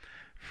here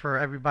for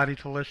everybody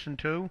to listen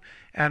to.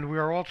 And we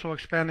are also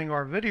expanding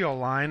our video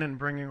line and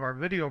bringing our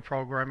video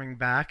programming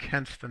back,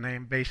 hence the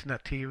name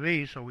BaseNet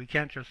TV, so we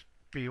can't just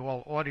be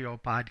all audio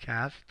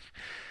podcasts.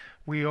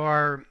 We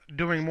are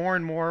doing more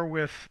and more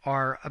with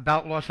our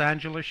About Los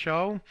Angeles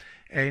show.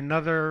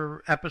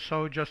 Another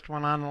episode just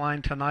went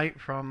online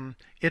tonight from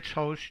its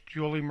host,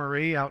 Julie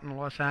Marie, out in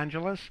Los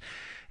Angeles.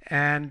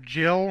 And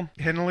Jill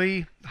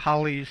Hinley,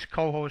 Holly's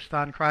co-host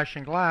on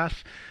Crashing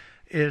Glass,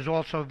 is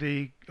also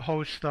the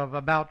host of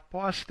About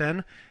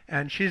Boston,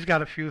 and she's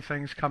got a few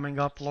things coming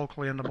up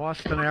locally in the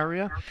Boston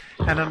area.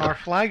 And in our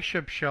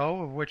flagship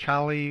show, of which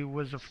Holly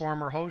was a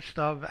former host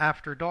of,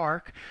 After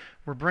Dark,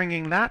 we're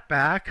bringing that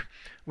back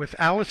with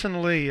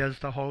Allison Lee as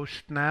the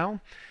host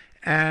now.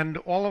 And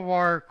all of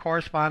our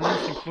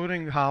correspondents,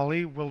 including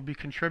Holly, will be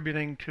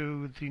contributing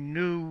to the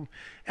new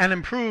and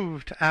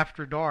improved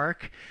After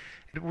Dark,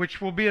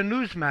 which will be a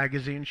news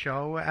magazine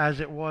show as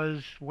it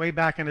was way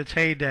back in its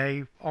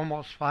heyday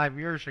almost 5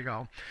 years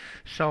ago.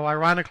 So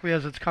ironically,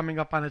 as it's coming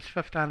up on its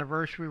 5th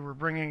anniversary, we're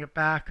bringing it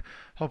back,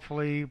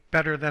 hopefully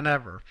better than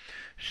ever.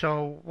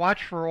 So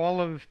watch for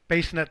all of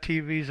BaseNet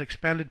TV's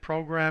expanded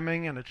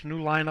programming and its new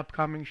lineup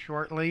coming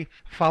shortly.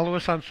 Follow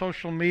us on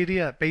social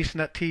media at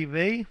BaseNet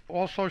TV.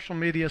 All social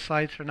media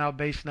sites are now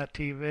BaseNet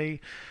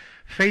TV.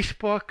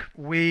 Facebook,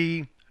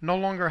 we no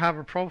longer have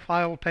a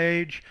profile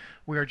page.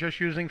 We are just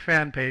using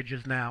fan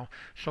pages now.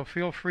 So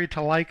feel free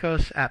to like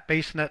us at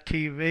BaseNet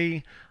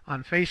TV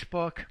on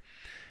Facebook,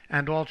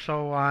 and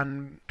also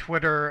on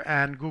Twitter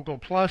and Google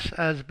Plus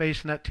as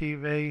BaseNet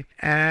TV.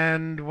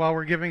 And while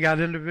we're giving out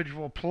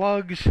individual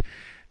plugs,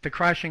 the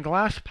Crashing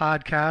Glass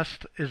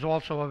podcast is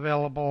also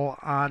available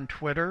on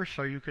Twitter,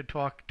 so you could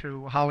talk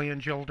to Holly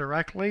and Jill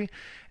directly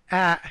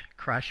at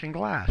Crashing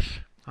Glass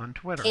on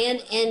Twitter.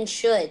 And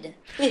should.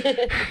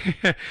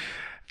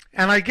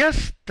 And I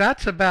guess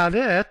that's about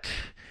it.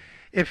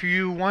 If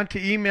you want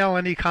to email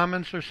any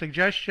comments or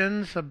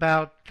suggestions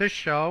about this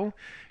show,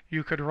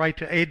 you could write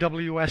to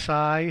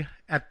awsi@bsnet.org.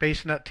 at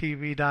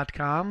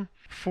basenettv.com.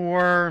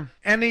 For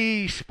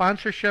any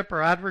sponsorship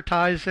or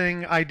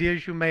advertising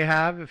ideas you may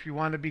have, if you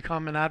want to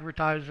become an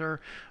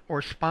advertiser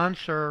or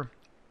sponsor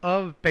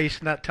of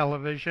BaseNet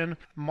Television,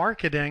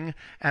 marketing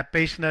at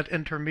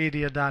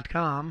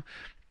basenetintermedia.com.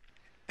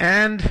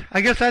 And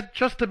I guess that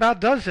just about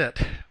does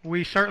it.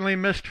 We certainly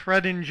missed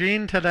Fred and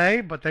Jean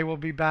today, but they will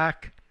be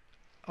back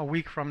a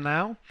week from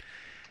now.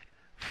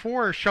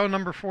 For show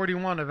number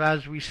 41 of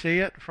As We See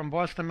It from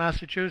Boston,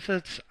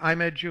 Massachusetts,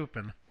 I'm Ed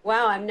Jupin.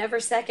 Wow, I'm never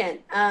second.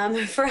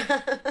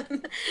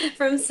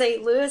 From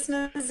St. Louis,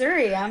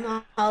 Missouri,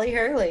 I'm Holly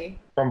Hurley.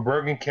 From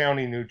Bergen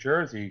County, New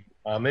Jersey,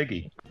 I'm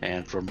Iggy.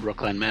 And from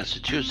Brookline,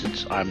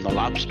 Massachusetts, I'm the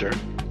Lobster.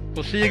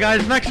 We'll see you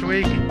guys next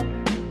week.